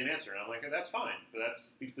 and I got the same answer. And I'm like, that's fine. But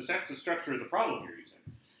that's the structure of the problem you're using.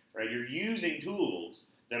 Right? You're using tools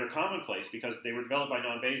that are commonplace because they were developed by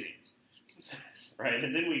non-Bayesians. Right?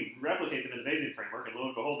 And then we replicate them in the Bayesian framework, and lo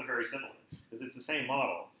and behold, they're very similar. Because it's the same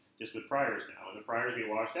model, just with priors now, and the priors get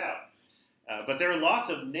washed out. But there are lots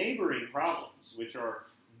of neighboring problems which are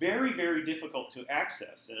very, very difficult to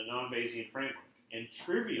access in a non-Bayesian framework and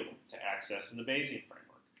trivial to access in the Bayesian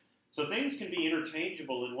framework. So things can be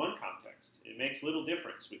interchangeable in one context. It makes little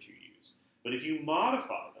difference which you use. But if you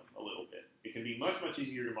modify them a little bit, it can be much, much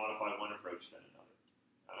easier to modify one approach than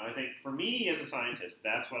another. I think for me as a scientist,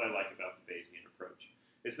 that's what I like about the Bayesian approach.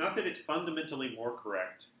 It's not that it's fundamentally more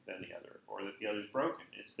correct than the other, or that the other is broken.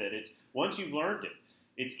 It's that once you've learned it,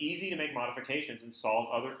 it's easy to make modifications and solve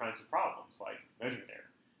other kinds of problems like measurement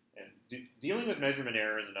error. And dealing with measurement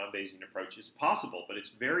error in the non-Bayesian approach is possible, but it's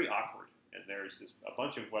very awkward. And there's a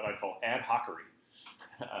bunch of what I call ad hocery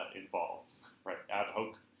involved, right? Ad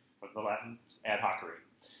hoc, from the Latin, ad hocery.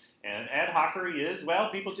 And ad hocery is,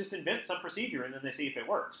 well, people just invent some procedure and then they see if it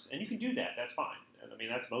works. And you can do that. That's fine. I mean,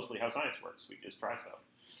 that's mostly how science works. We just try stuff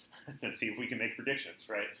and see if we can make predictions,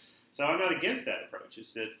 right? So I'm not against that approach.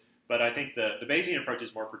 But I think the Bayesian approach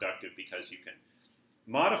is more productive because you can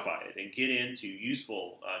modify it and get into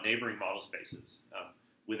useful neighboring model spaces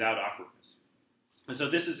without awkwardness. And so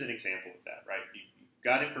this is an example of that, right? You've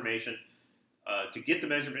got information. To get the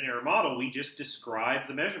measurement error model, we just described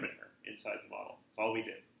the measurement error inside the model. That's all we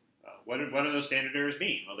did. What do those standard errors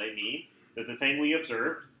mean? Well, they mean that the thing we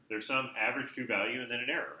observed, there's some average true value and then an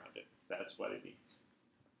error around it. That's what it means.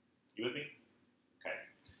 You with me?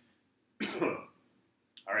 Okay.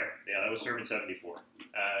 All right. Yeah, that was sermon 74.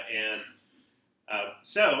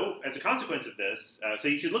 So, as a consequence of this, so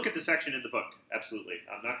you should look at the section in the book. Absolutely.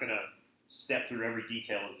 I'm not going to step through every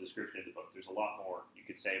detail of the description of the book. There's a lot more you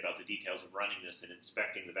could say about the details of running this and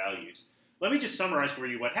inspecting the values. Let me just summarize for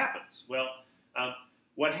you what happens. Well,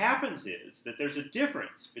 what happens is that there's a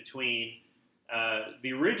difference between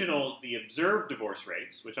the observed divorce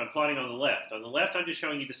rates, which I'm plotting on the left. On the left, I'm just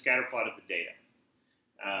showing you the scatter plot of the data.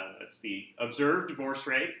 That's the observed divorce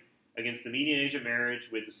rate against the median age of marriage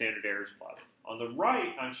with the standard errors plotted. On the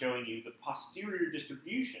right, I'm showing you the posterior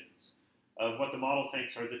distributions of what the model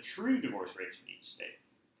thinks are the true divorce rates in each state.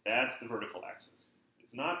 That's the vertical axis.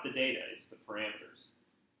 It's not the data, it's the parameters.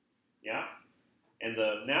 Yeah? And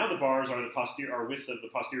now the bars are widths of the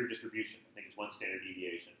posterior distribution. I think it's one standard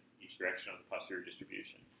deviation each direction on the posterior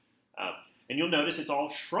distribution. And you'll notice it's all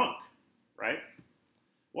shrunk, right?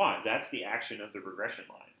 Why? That's the action of the regression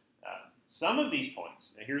line. Some of these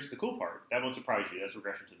points, and here's the cool part, that won't surprise you, that's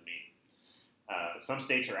regression to the mean. Some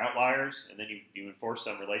states are outliers, and then you enforce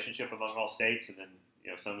some relationship among all states, and then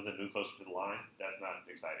some of them move closer to the line. That's not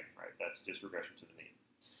exciting, right? That's just regression to the mean.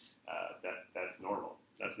 That's normal.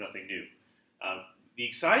 That's nothing new. The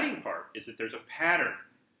exciting part is that there's a pattern,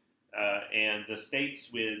 and the states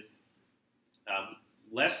with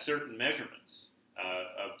less certain measurements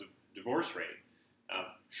of the divorce rate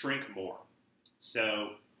shrink more.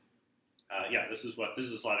 So, yeah, this is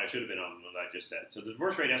a slide I should have been on what I just said. So the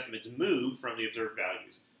divorce rate estimates move from the observed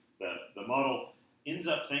values. The model ends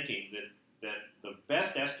up thinking that the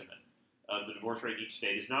best estimate of the divorce rate in each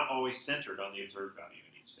state is not always centered on the observed value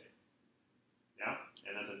in each state. Yeah?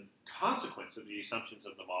 And as a consequence of the assumptions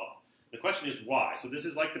of the model. The question is why? So this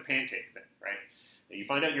is like the pancake thing, right? You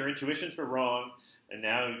find out your intuitions were wrong, and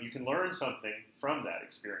now you can learn something from that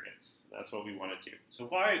experience. That's what we want to do. So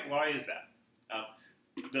why is that?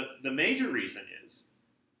 The major reason is,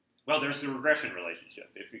 well, there's the regression relationship.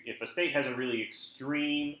 If a state has a really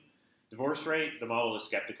extreme divorce rate, the model is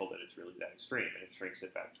skeptical that it's really that extreme, and it shrinks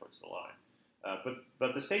it back towards the line.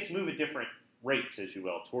 But the states move at different rates, as you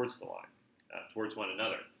will, towards the line, towards one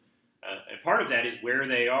another. And part of that is where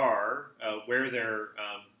they are, where their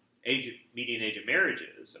median age of marriage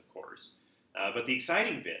is, of course. But the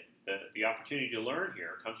exciting bit, the opportunity to learn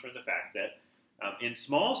here, comes from the fact that in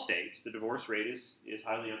small states, the divorce rate is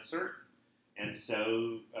highly uncertain. And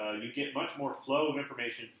so you get much more flow of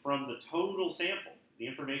information from the total sample. The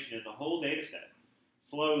information in the whole data set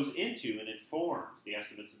flows into and informs the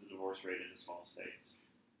estimates of the divorce rate in the small states.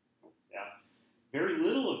 Yeah. Very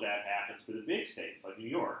little of that happens for the big states like New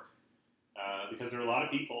York because there are a lot of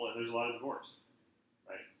people and there's a lot of divorce.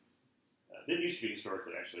 Right? Didn't used to be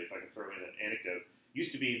historically, actually, if I can throw in an anecdote.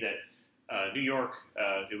 Used to be that New York,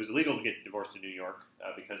 it was illegal to get divorced in New York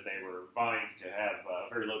because they were vying to have a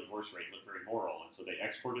very low divorce rate, look very moral, and so they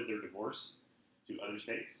exported their divorce to other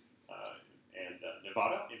states. And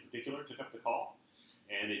Nevada, in particular, took up the call.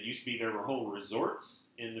 And it used to be there were whole resorts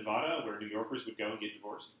in Nevada where New Yorkers would go and get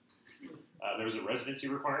divorced. There was a residency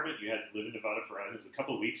requirement. You had to live in Nevada for, I think it was a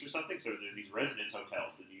couple of weeks or something. So there were these residence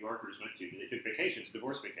hotels that New Yorkers went to. They took vacations,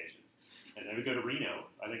 divorce vacations. And they would go to Reno.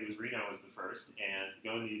 I think it was Reno was the first. And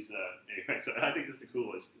go in these, anyway, so I think this is the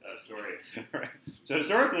coolest story. Right? So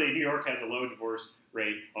historically, New York has a low divorce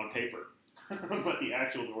rate on paper. But the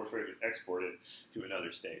actual divorce rate was exported to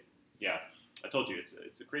another state. Yeah. I told you,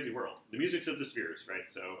 it's a crazy world. The music's of the spheres, right?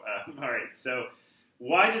 So, all right. So,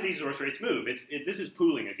 why do these divorce rates move? This is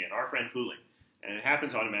pooling again, our friend pooling, and it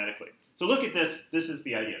happens automatically. So, look at this. This is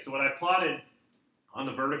the idea. So, what I plotted on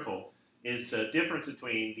the vertical is the difference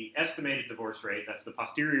between the estimated divorce rate. That's the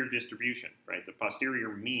posterior distribution, right? The posterior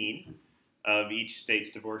mean of each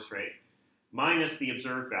state's divorce rate minus the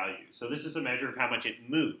observed value. So this is a measure of how much it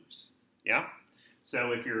moves. Yeah.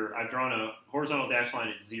 So I've drawn a horizontal dashed line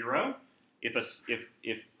at 0. If a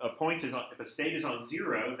state is on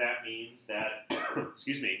 0, that means that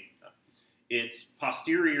excuse me, its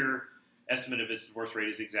posterior estimate of its divorce rate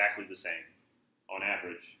is exactly the same on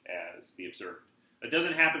average as the observed. It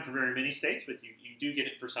doesn't happen for very many states, but you do get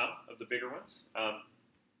it for some of the bigger ones.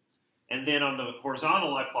 And then on the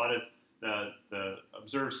horizontal, I plotted the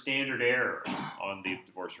observed standard error on the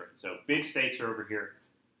divorce rate. So big states are over here,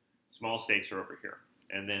 small states are over here.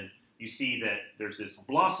 And then you see that there's this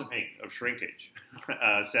blossoming of shrinkage.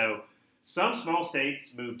 So some small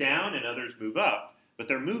states move down and others move up, but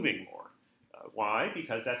they're moving more. Why?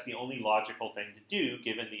 Because that's the only logical thing to do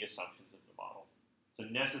given the assumptions of the model. It's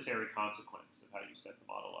a necessary consequence of how you set the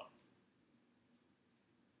model up.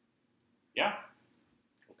 Yeah?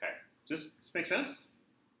 Okay. Does this make sense?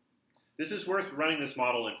 This is worth running this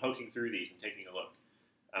model and poking through these and taking a look.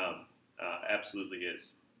 Absolutely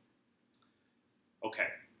is. Okay.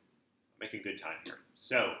 I'm making good time here.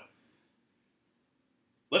 So,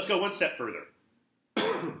 let's go one step further.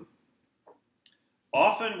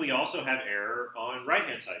 Often we also have error on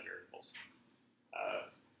right-hand side variables.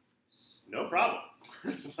 No problem.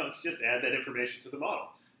 Let's just add that information to the model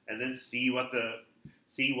and then see what the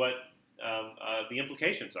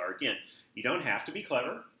implications are. Again, you don't have to be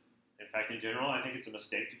clever. In fact, in general, I think it's a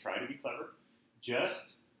mistake to try to be clever.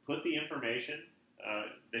 Just put the information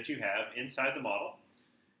that you have inside the model,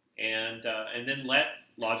 and then let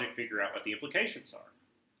logic figure out what the implications are.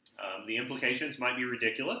 The implications might be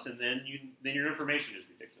ridiculous, and then your information is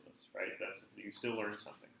ridiculous, right? You still learn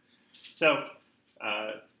something. So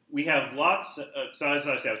we have lots. So as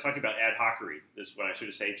I said, I was talking about ad hocery. This is when I should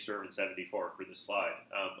have saved sermon 74 for this slide.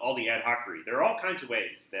 All the ad hocery. There are all kinds of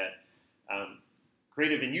ways that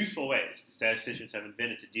creative and useful ways statisticians have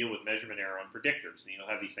invented to deal with measurement error on predictors. And you'll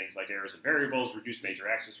have these things like errors in variables, reduced major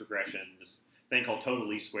axis regression, this thing called total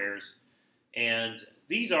least squares, and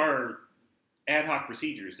these are ad hoc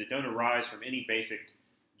procedures that don't arise from any basic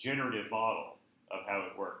generative model of how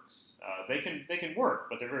it works. They can work,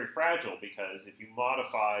 but they're very fragile because if you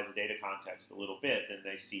modify the data context a little bit, then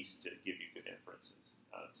they cease to give you good inferences.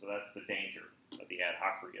 So that's the danger of the ad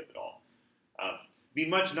hocery of it all. Be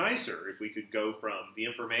much nicer if we could go from the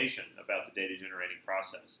information about the data generating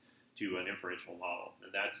process to an inferential model,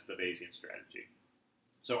 and that's the Bayesian strategy.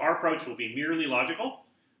 So our approach will be merely logical.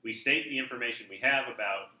 We state the information we have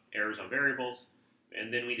about errors on variables,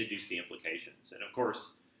 and then we deduce the implications. And of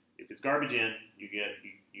course, if it's garbage in, you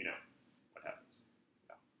know what happens.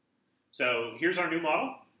 Yeah. So here's our new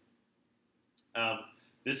model.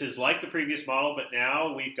 This is like the previous model, but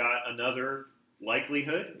now we've got another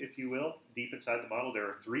likelihood, if you will, deep inside the model. There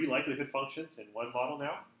are 3 likelihood functions in one model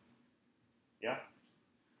now. Yeah.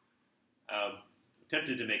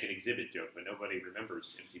 Tempted to make an exhibit joke, but nobody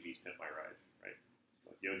remembers MTV's Pimp My Ride, right?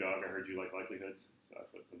 Like, yo, dog, I heard you like likelihoods, so I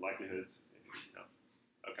put some likelihoods.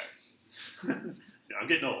 Okay. I'm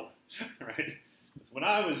getting old, right? When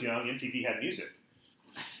I was young, MTV had music.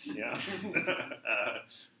 Yeah.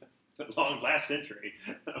 Long last century.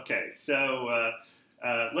 Okay, so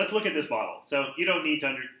let's look at this model. So you don't need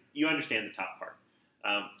to you understand the top part.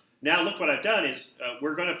 Now look what I've done is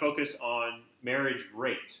we're going to focus on marriage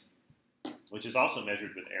rate, which is also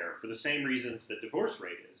measured with error for the same reasons that divorce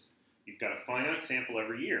rate is. You've got a finite sample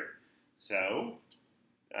every year. So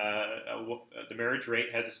the marriage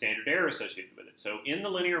rate has a standard error associated with it. So in the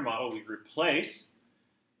linear model, we replace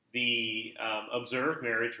the observed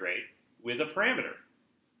marriage rate with a parameter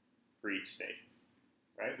for each state,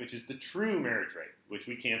 right? Which is the true marriage rate, which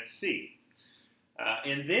we can't see.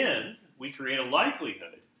 And then we create a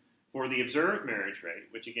likelihood for the observed marriage rate,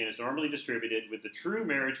 which again is normally distributed with the true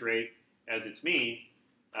marriage rate as its mean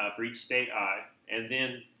for each state I, and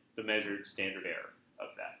then the measured standard error of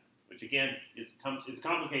that, which again is a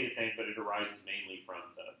complicated thing, but it arises mainly from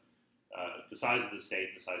the size of the state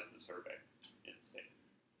and the size of the survey in the state.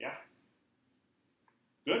 Yeah?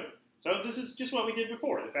 Good? So this is just what we did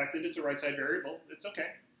before. The fact that it's a right-side variable, it's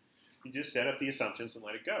okay. You just set up the assumptions and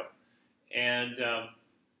let it go. And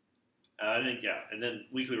and then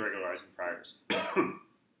weekly regularizing priors.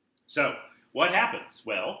 So what happens?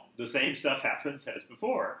 Well, the same stuff happens as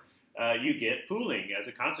before. You get pooling as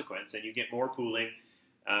a consequence, and you get more pooling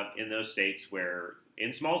in those states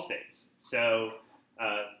in small states. So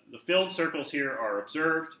the filled circles here are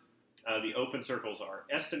observed. The open circles are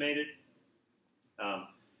estimated.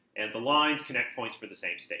 And the lines connect points for the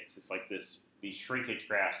same states. It's like these shrinkage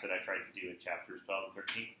graphs that I tried to do in chapters 12 and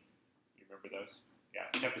 13. You remember those? Yeah,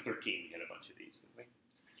 chapter 13, we had a bunch of these, didn't we?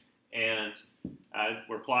 And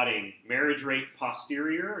We're plotting marriage rate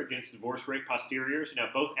posterior against divorce rate posterior. So now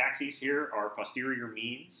both axes here are posterior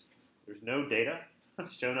means. There's no data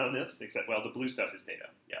shown on this, except, well, the blue stuff is data,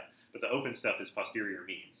 yeah. But the open stuff is posterior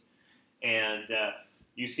means. And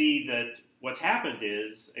you see that what's happened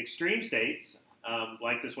is extreme states,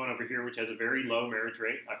 like this one over here, which has a very low marriage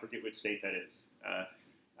rate. I forget which state that is.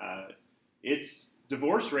 Its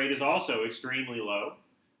divorce rate is also extremely low.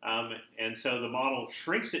 And so the model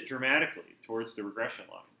shrinks it dramatically towards the regression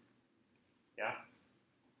line. Yeah?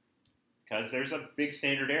 Because there's a big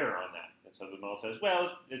standard error on that. And so the model says,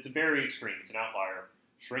 well, it's very extreme. It's an outlier.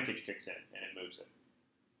 Shrinkage kicks in, and it moves it.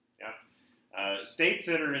 Yeah? States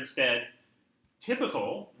that are instead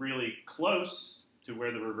typical, really close to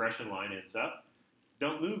where the regression line ends up,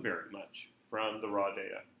 don't move very much from the raw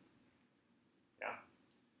data. Yeah?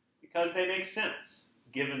 Because they make sense,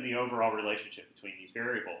 given the overall relationship between these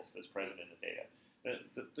variables that's present in the data.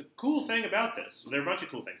 The cool thing about this, well, there are a bunch of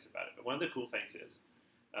cool things about it, but one of the cool things is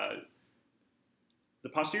the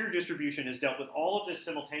posterior distribution has dealt with all of this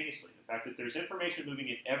simultaneously. The fact that there's information moving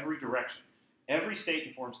in every direction. Every state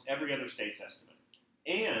informs every other state's estimate.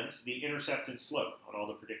 And the intercept and slope on all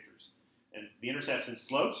the predictors. And the intercepts and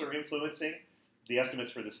slopes are influencing the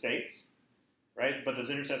estimates for the states, right? But those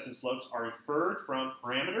intercepts and slopes are inferred from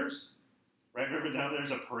parameters, right? Remember now there's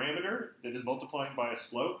a parameter that is multiplying by a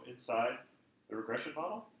slope inside the regression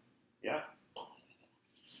model? Yeah?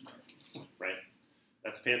 Right?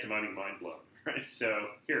 That's pantomiming mind blown, right? So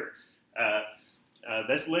here,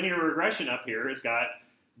 this linear regression up here has got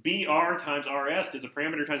BR times RS is a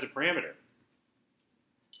parameter times a parameter.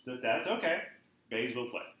 That's okay. Bayes will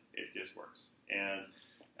play. It just works. And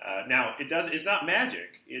now it's not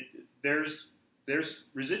magic. There's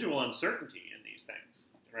residual uncertainty in these things,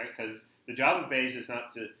 right? Because the job of Bayes is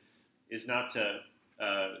not to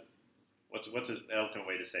what's an eloquent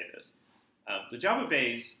way to say this? The job of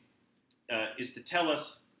Bayes is to tell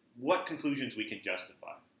us what conclusions we can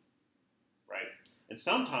justify, right? And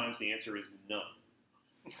sometimes the answer is none.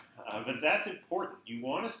 But that's important. You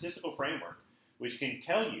want a statistical framework which can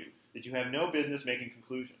tell you that you have no business making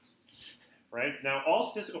conclusions, right? Now, all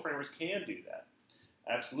statistical frameworks can do that,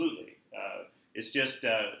 absolutely. It's just,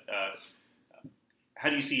 how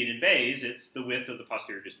do you see it in Bayes? It's the width of the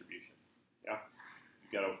posterior distribution. Yeah?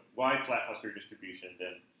 You've got a wide, flat posterior distribution,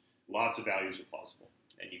 then lots of values are plausible,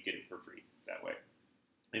 and you get it for free that way.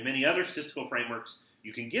 In many other statistical frameworks,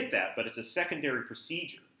 you can get that, but it's a secondary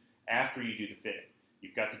procedure after you do the fitting.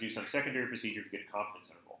 You've got to do some secondary procedure to get a confidence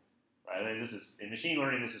interval. Right? And this is, in machine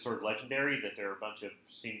learning, this is sort of legendary, that there are a bunch of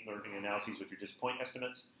machine learning analyses which are just point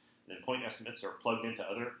estimates, and then point estimates are plugged into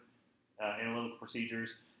other analytical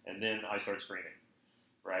procedures, and then I start screaming,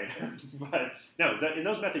 right? But no, in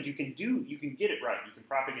those methods you can get it right. You can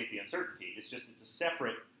propagate the uncertainty. It's a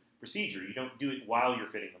separate procedure. You don't do it while you're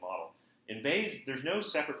fitting the model. In Bayes, there's no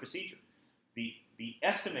separate procedure. The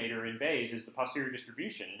estimator in Bayes is the posterior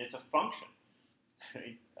distribution, and it's a function.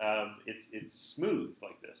 It's smooth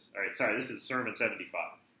like this. All right, sorry, this is sermon 75,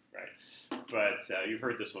 right? But you've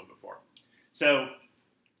heard this one before. So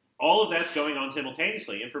all of that's going on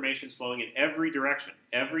simultaneously. Information's flowing in every direction.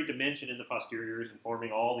 Every dimension in the posterior is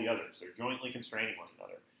informing all the others. They're jointly constraining one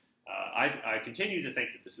another. I continue to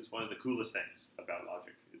think that this is one of the coolest things about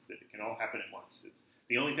logic, is that it can all happen at once. It's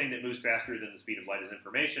the only thing that moves faster than the speed of light is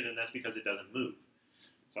information, and that's because it doesn't move.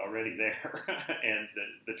 It's already there. And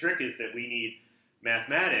the trick is that we need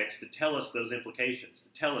mathematics to tell us those implications, to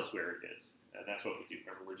tell us where it is. And that's what we do.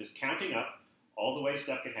 Remember, we're just counting up all the ways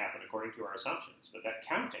stuff can happen according to our assumptions. But that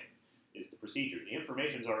counting is the procedure. The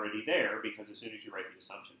information's already there because as soon as you write the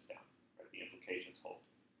assumptions down, right, the implications hold.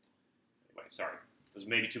 Anyway, sorry. It was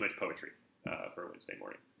maybe too much poetry for a Wednesday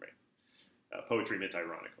morning, right? Poetry meant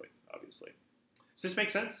ironically, obviously. Does this make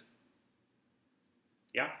sense?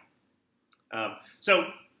 Yeah?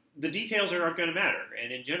 So the details are going to matter.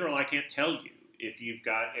 And in general, I can't tell you if you've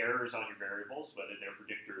got errors on your variables, whether they're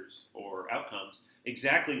predictors or outcomes,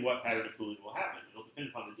 exactly what pattern of pooling will happen. It'll depend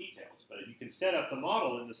upon the details. But you can set up the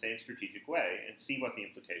model in the same strategic way and see what the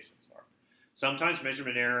implications are. Sometimes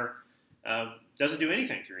measurement error doesn't do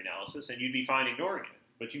anything to your analysis, and you'd be fine ignoring it.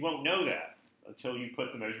 But you won't know that until you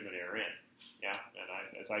put the measurement error in. Yeah,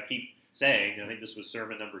 and as I keep saying, I think this was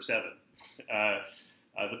sermon number 7,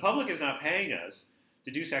 the public is not paying us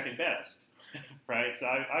to do second best, right? So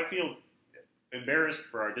I feel embarrassed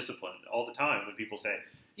for our discipline all the time when people say,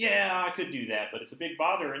 yeah, I could do that, but it's a big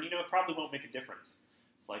bother, and, it probably won't make a difference.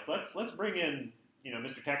 It's like, let's bring in,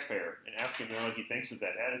 Mr. Taxpayer and ask him what he thinks of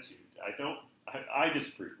that attitude. I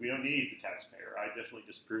disapprove. We don't need the taxpayer. I definitely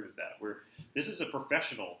disapprove of that. This is a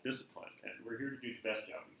professional discipline, and we're here to do the best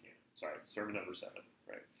job we can. sorry, sermon number 7,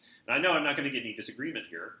 right? And I know I'm not going to get any disagreement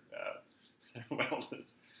here. Well,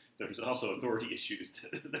 there's also authority issues to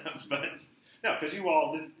them, but no, because you're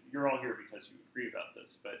all here because you agree about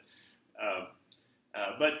this. But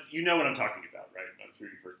you know what I'm talking about, right? I'm sure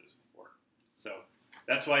you've heard this before. So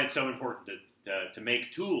that's why it's so important to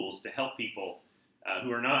make tools to help people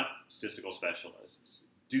who are not statistical specialists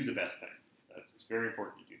do the best thing. It's very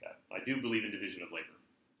important to do that. I do believe in division of labor.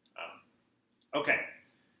 Okay,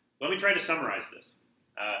 let me try to summarize this.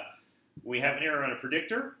 We have an error on a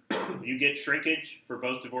predictor. You get shrinkage for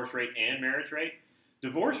both divorce rate and marriage rate.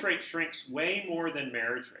 Divorce rate shrinks way more than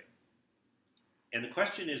marriage rate. And the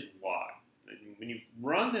question is why? When you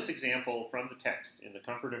run this example from the text in the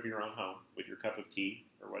comfort of your own home with your cup of tea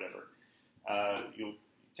or whatever, you'll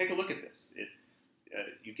take a look at this.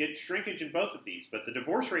 You get shrinkage in both of these, but the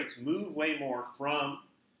divorce rates move way more from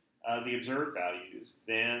the observed values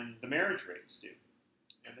than the marriage rates do.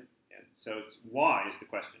 And so it's why is the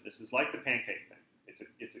question. This is like the pancake thing.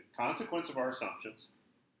 It's a consequence of our assumptions,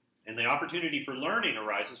 and the opportunity for learning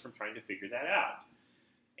arises from trying to figure that out.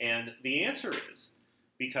 And the answer is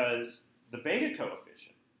because the beta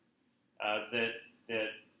coefficient that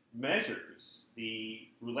measures the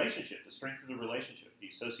relationship, the strength of the relationship, the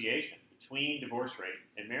association between divorce rate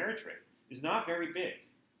and marriage rate is not very big.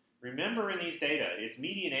 Remember in these data, it's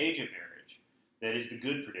median age of marriage that is the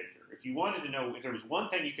good predictor. If you wanted to know, if there was one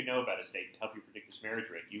thing you could know about a state to help you predict this marriage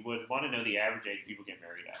rate, you would want to know the average age people get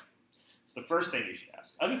married at. It's the first thing you should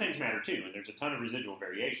ask. Other things matter too, and there's a ton of residual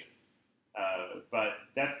variation. But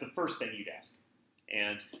that's the first thing you'd ask.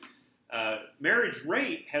 And marriage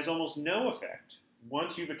rate has almost no effect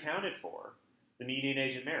once you've accounted for the median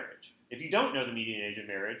age of marriage. If you don't know the median age of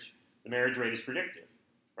marriage, the marriage rate is predictive,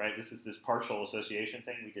 right? This is this partial association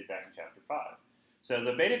thing we did back in chapter 5. So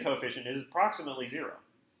the beta coefficient is approximately 0,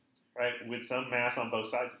 right? With some mass on both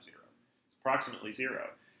sides of 0. It's approximately 0.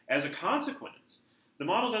 As a consequence, the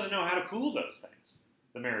model doesn't know how to pool those things,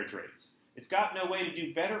 the marriage rates. It's got no way to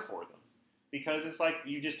do better for them because it's like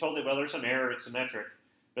you just told it, well, there's some error, it's symmetric,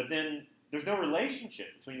 but then there's no relationship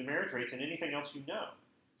between the marriage rates and anything else you know.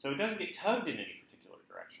 So it doesn't get tugged in any particular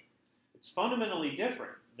direction. It's fundamentally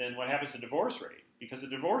different than what happens to divorce rate because the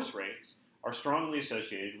divorce rates are strongly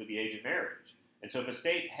associated with the age of marriage. And so if a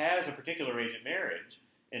state has a particular age of marriage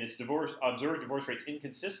and its observed divorce rate's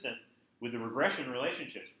inconsistent with the regression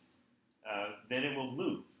relationship, then it will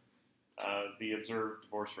move the observed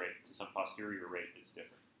divorce rate to some posterior rate that's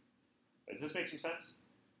different. Does this make some sense?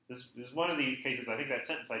 This is one of these cases. I think that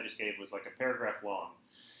sentence I just gave was like a paragraph long,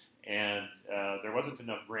 and there wasn't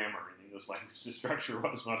enough grammar in the English language to structure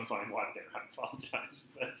what was modifying what there. I apologize,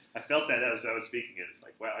 but I felt that as I was speaking it. It's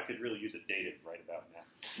like, wow, I could really use a dative right about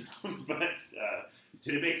now. But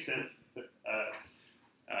did it make sense?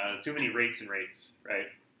 Too many rates and rates, right?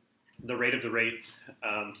 The rate of the rate.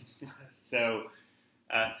 So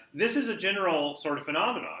this is a general sort of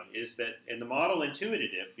phenomenon, is that in the model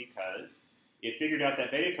intuitive because it figured out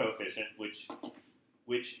that beta coefficient, which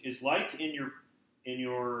is like in your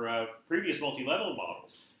previous multi-level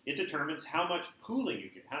models. It determines how much pooling you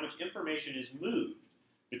get, how much information is moved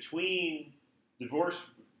between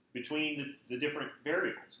the different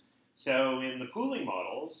variables. So in the pooling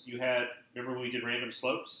models, you had, remember when we did random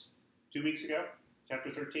slopes 2 weeks ago,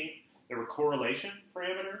 chapter 13? There were correlation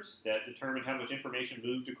parameters that determined how much information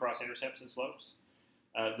moved across intercepts and slopes.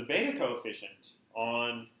 The beta coefficient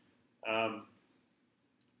on,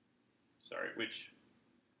 sorry, which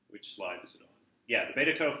slide is it on? Yeah, the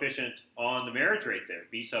beta coefficient on the marriage rate there,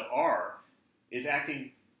 B sub r, is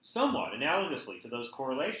acting somewhat analogously to those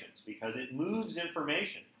correlations because it moves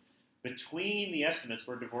information between the estimates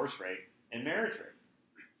for divorce rate and marriage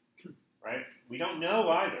rate, right? We don't know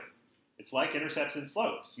either. It's like intercepts and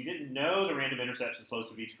slopes. You didn't know the random intercepts and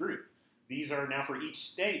slopes of each group. These are now for each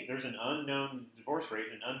state, there's an unknown divorce rate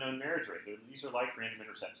and an unknown marriage rate. These are like random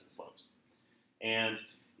intercepts and slopes. And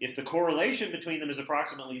if the correlation between them is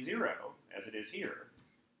approximately 0, as it is here,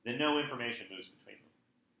 then no information moves between them.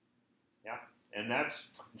 Yeah, and that's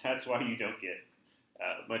why you don't get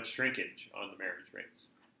much shrinkage on the marriage rates.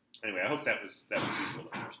 Anyway, I hope that was useful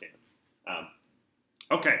to understand.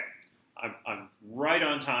 Okay, I'm right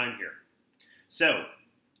on time here. So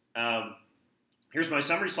here's my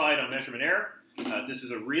summary slide on measurement error. This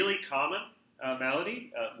is a really common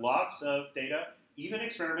malady. Lots of data, even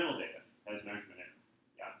experimental data, has measurement error.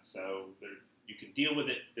 Yeah, so you can deal with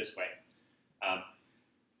it this way.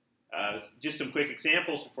 Just some quick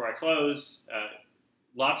examples before I close.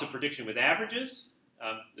 Lots of prediction with averages.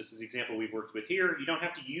 This is the example we've worked with here. You don't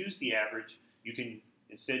have to use the average. You can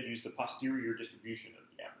instead use the posterior distribution of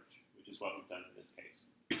the average, which is what we've done in this case.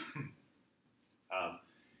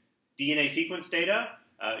 DNA sequence data,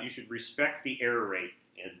 you should respect the error rate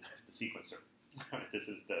in the sequencer. This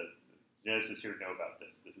is the geneticists here know about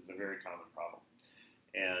this. This is a very common problem.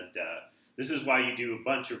 And this is why you do a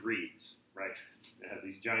bunch of reads, right? They have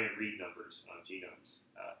these giant read numbers on genomes.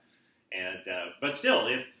 But still,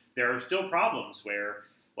 if there are still problems where,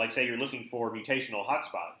 like say you're looking for mutational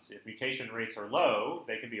hotspots, if mutation rates are low,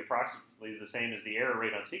 they can be approximately the same as the error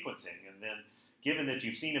rate on sequencing. And then given that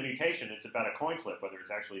you've seen a mutation, it's about a coin flip whether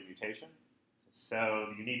it's actually a mutation.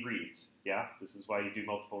 So you need reads, yeah? This is why you do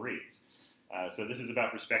multiple reads. So this is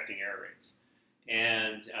about respecting error rates.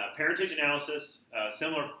 And parentage analysis,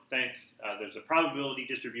 similar things. There's a probability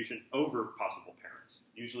distribution over possible parents.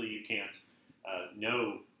 Usually you can't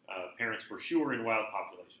know parents for sure in wild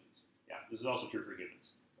populations. Yeah, this is also true for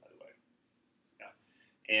humans, by the way. Yeah.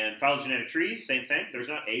 And phylogenetic trees, same thing. There's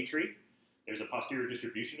not a tree. There's a posterior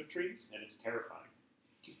distribution of trees, and it's terrifying.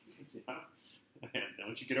 Yeah. And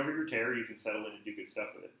once you get over your terror, you can settle in and do good stuff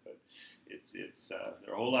with it. But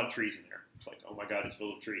there are a whole lot of trees in there. It's like, oh my God, it's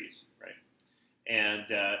full of trees, right? And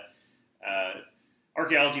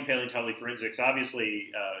archaeology, paleontology, forensics,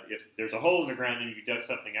 obviously, if there's a hole in the ground and you dug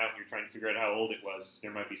something out and you're trying to figure out how old it was,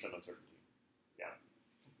 there might be some uncertainty. Yeah.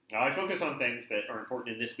 Now, I focus on things that are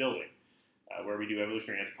important in this building, where we do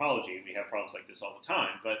evolutionary anthropology, and we have problems like this all the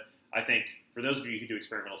time. But I think for those of you who do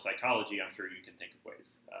experimental psychology, I'm sure you can think of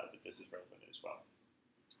ways that this is relevant as well.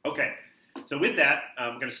 Okay, so with that,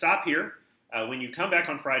 I'm going to stop here. When you come back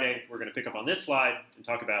on Friday, we're going to pick up on this slide and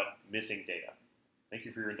talk about missing data. Thank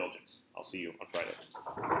you for your indulgence. I'll see you on Friday.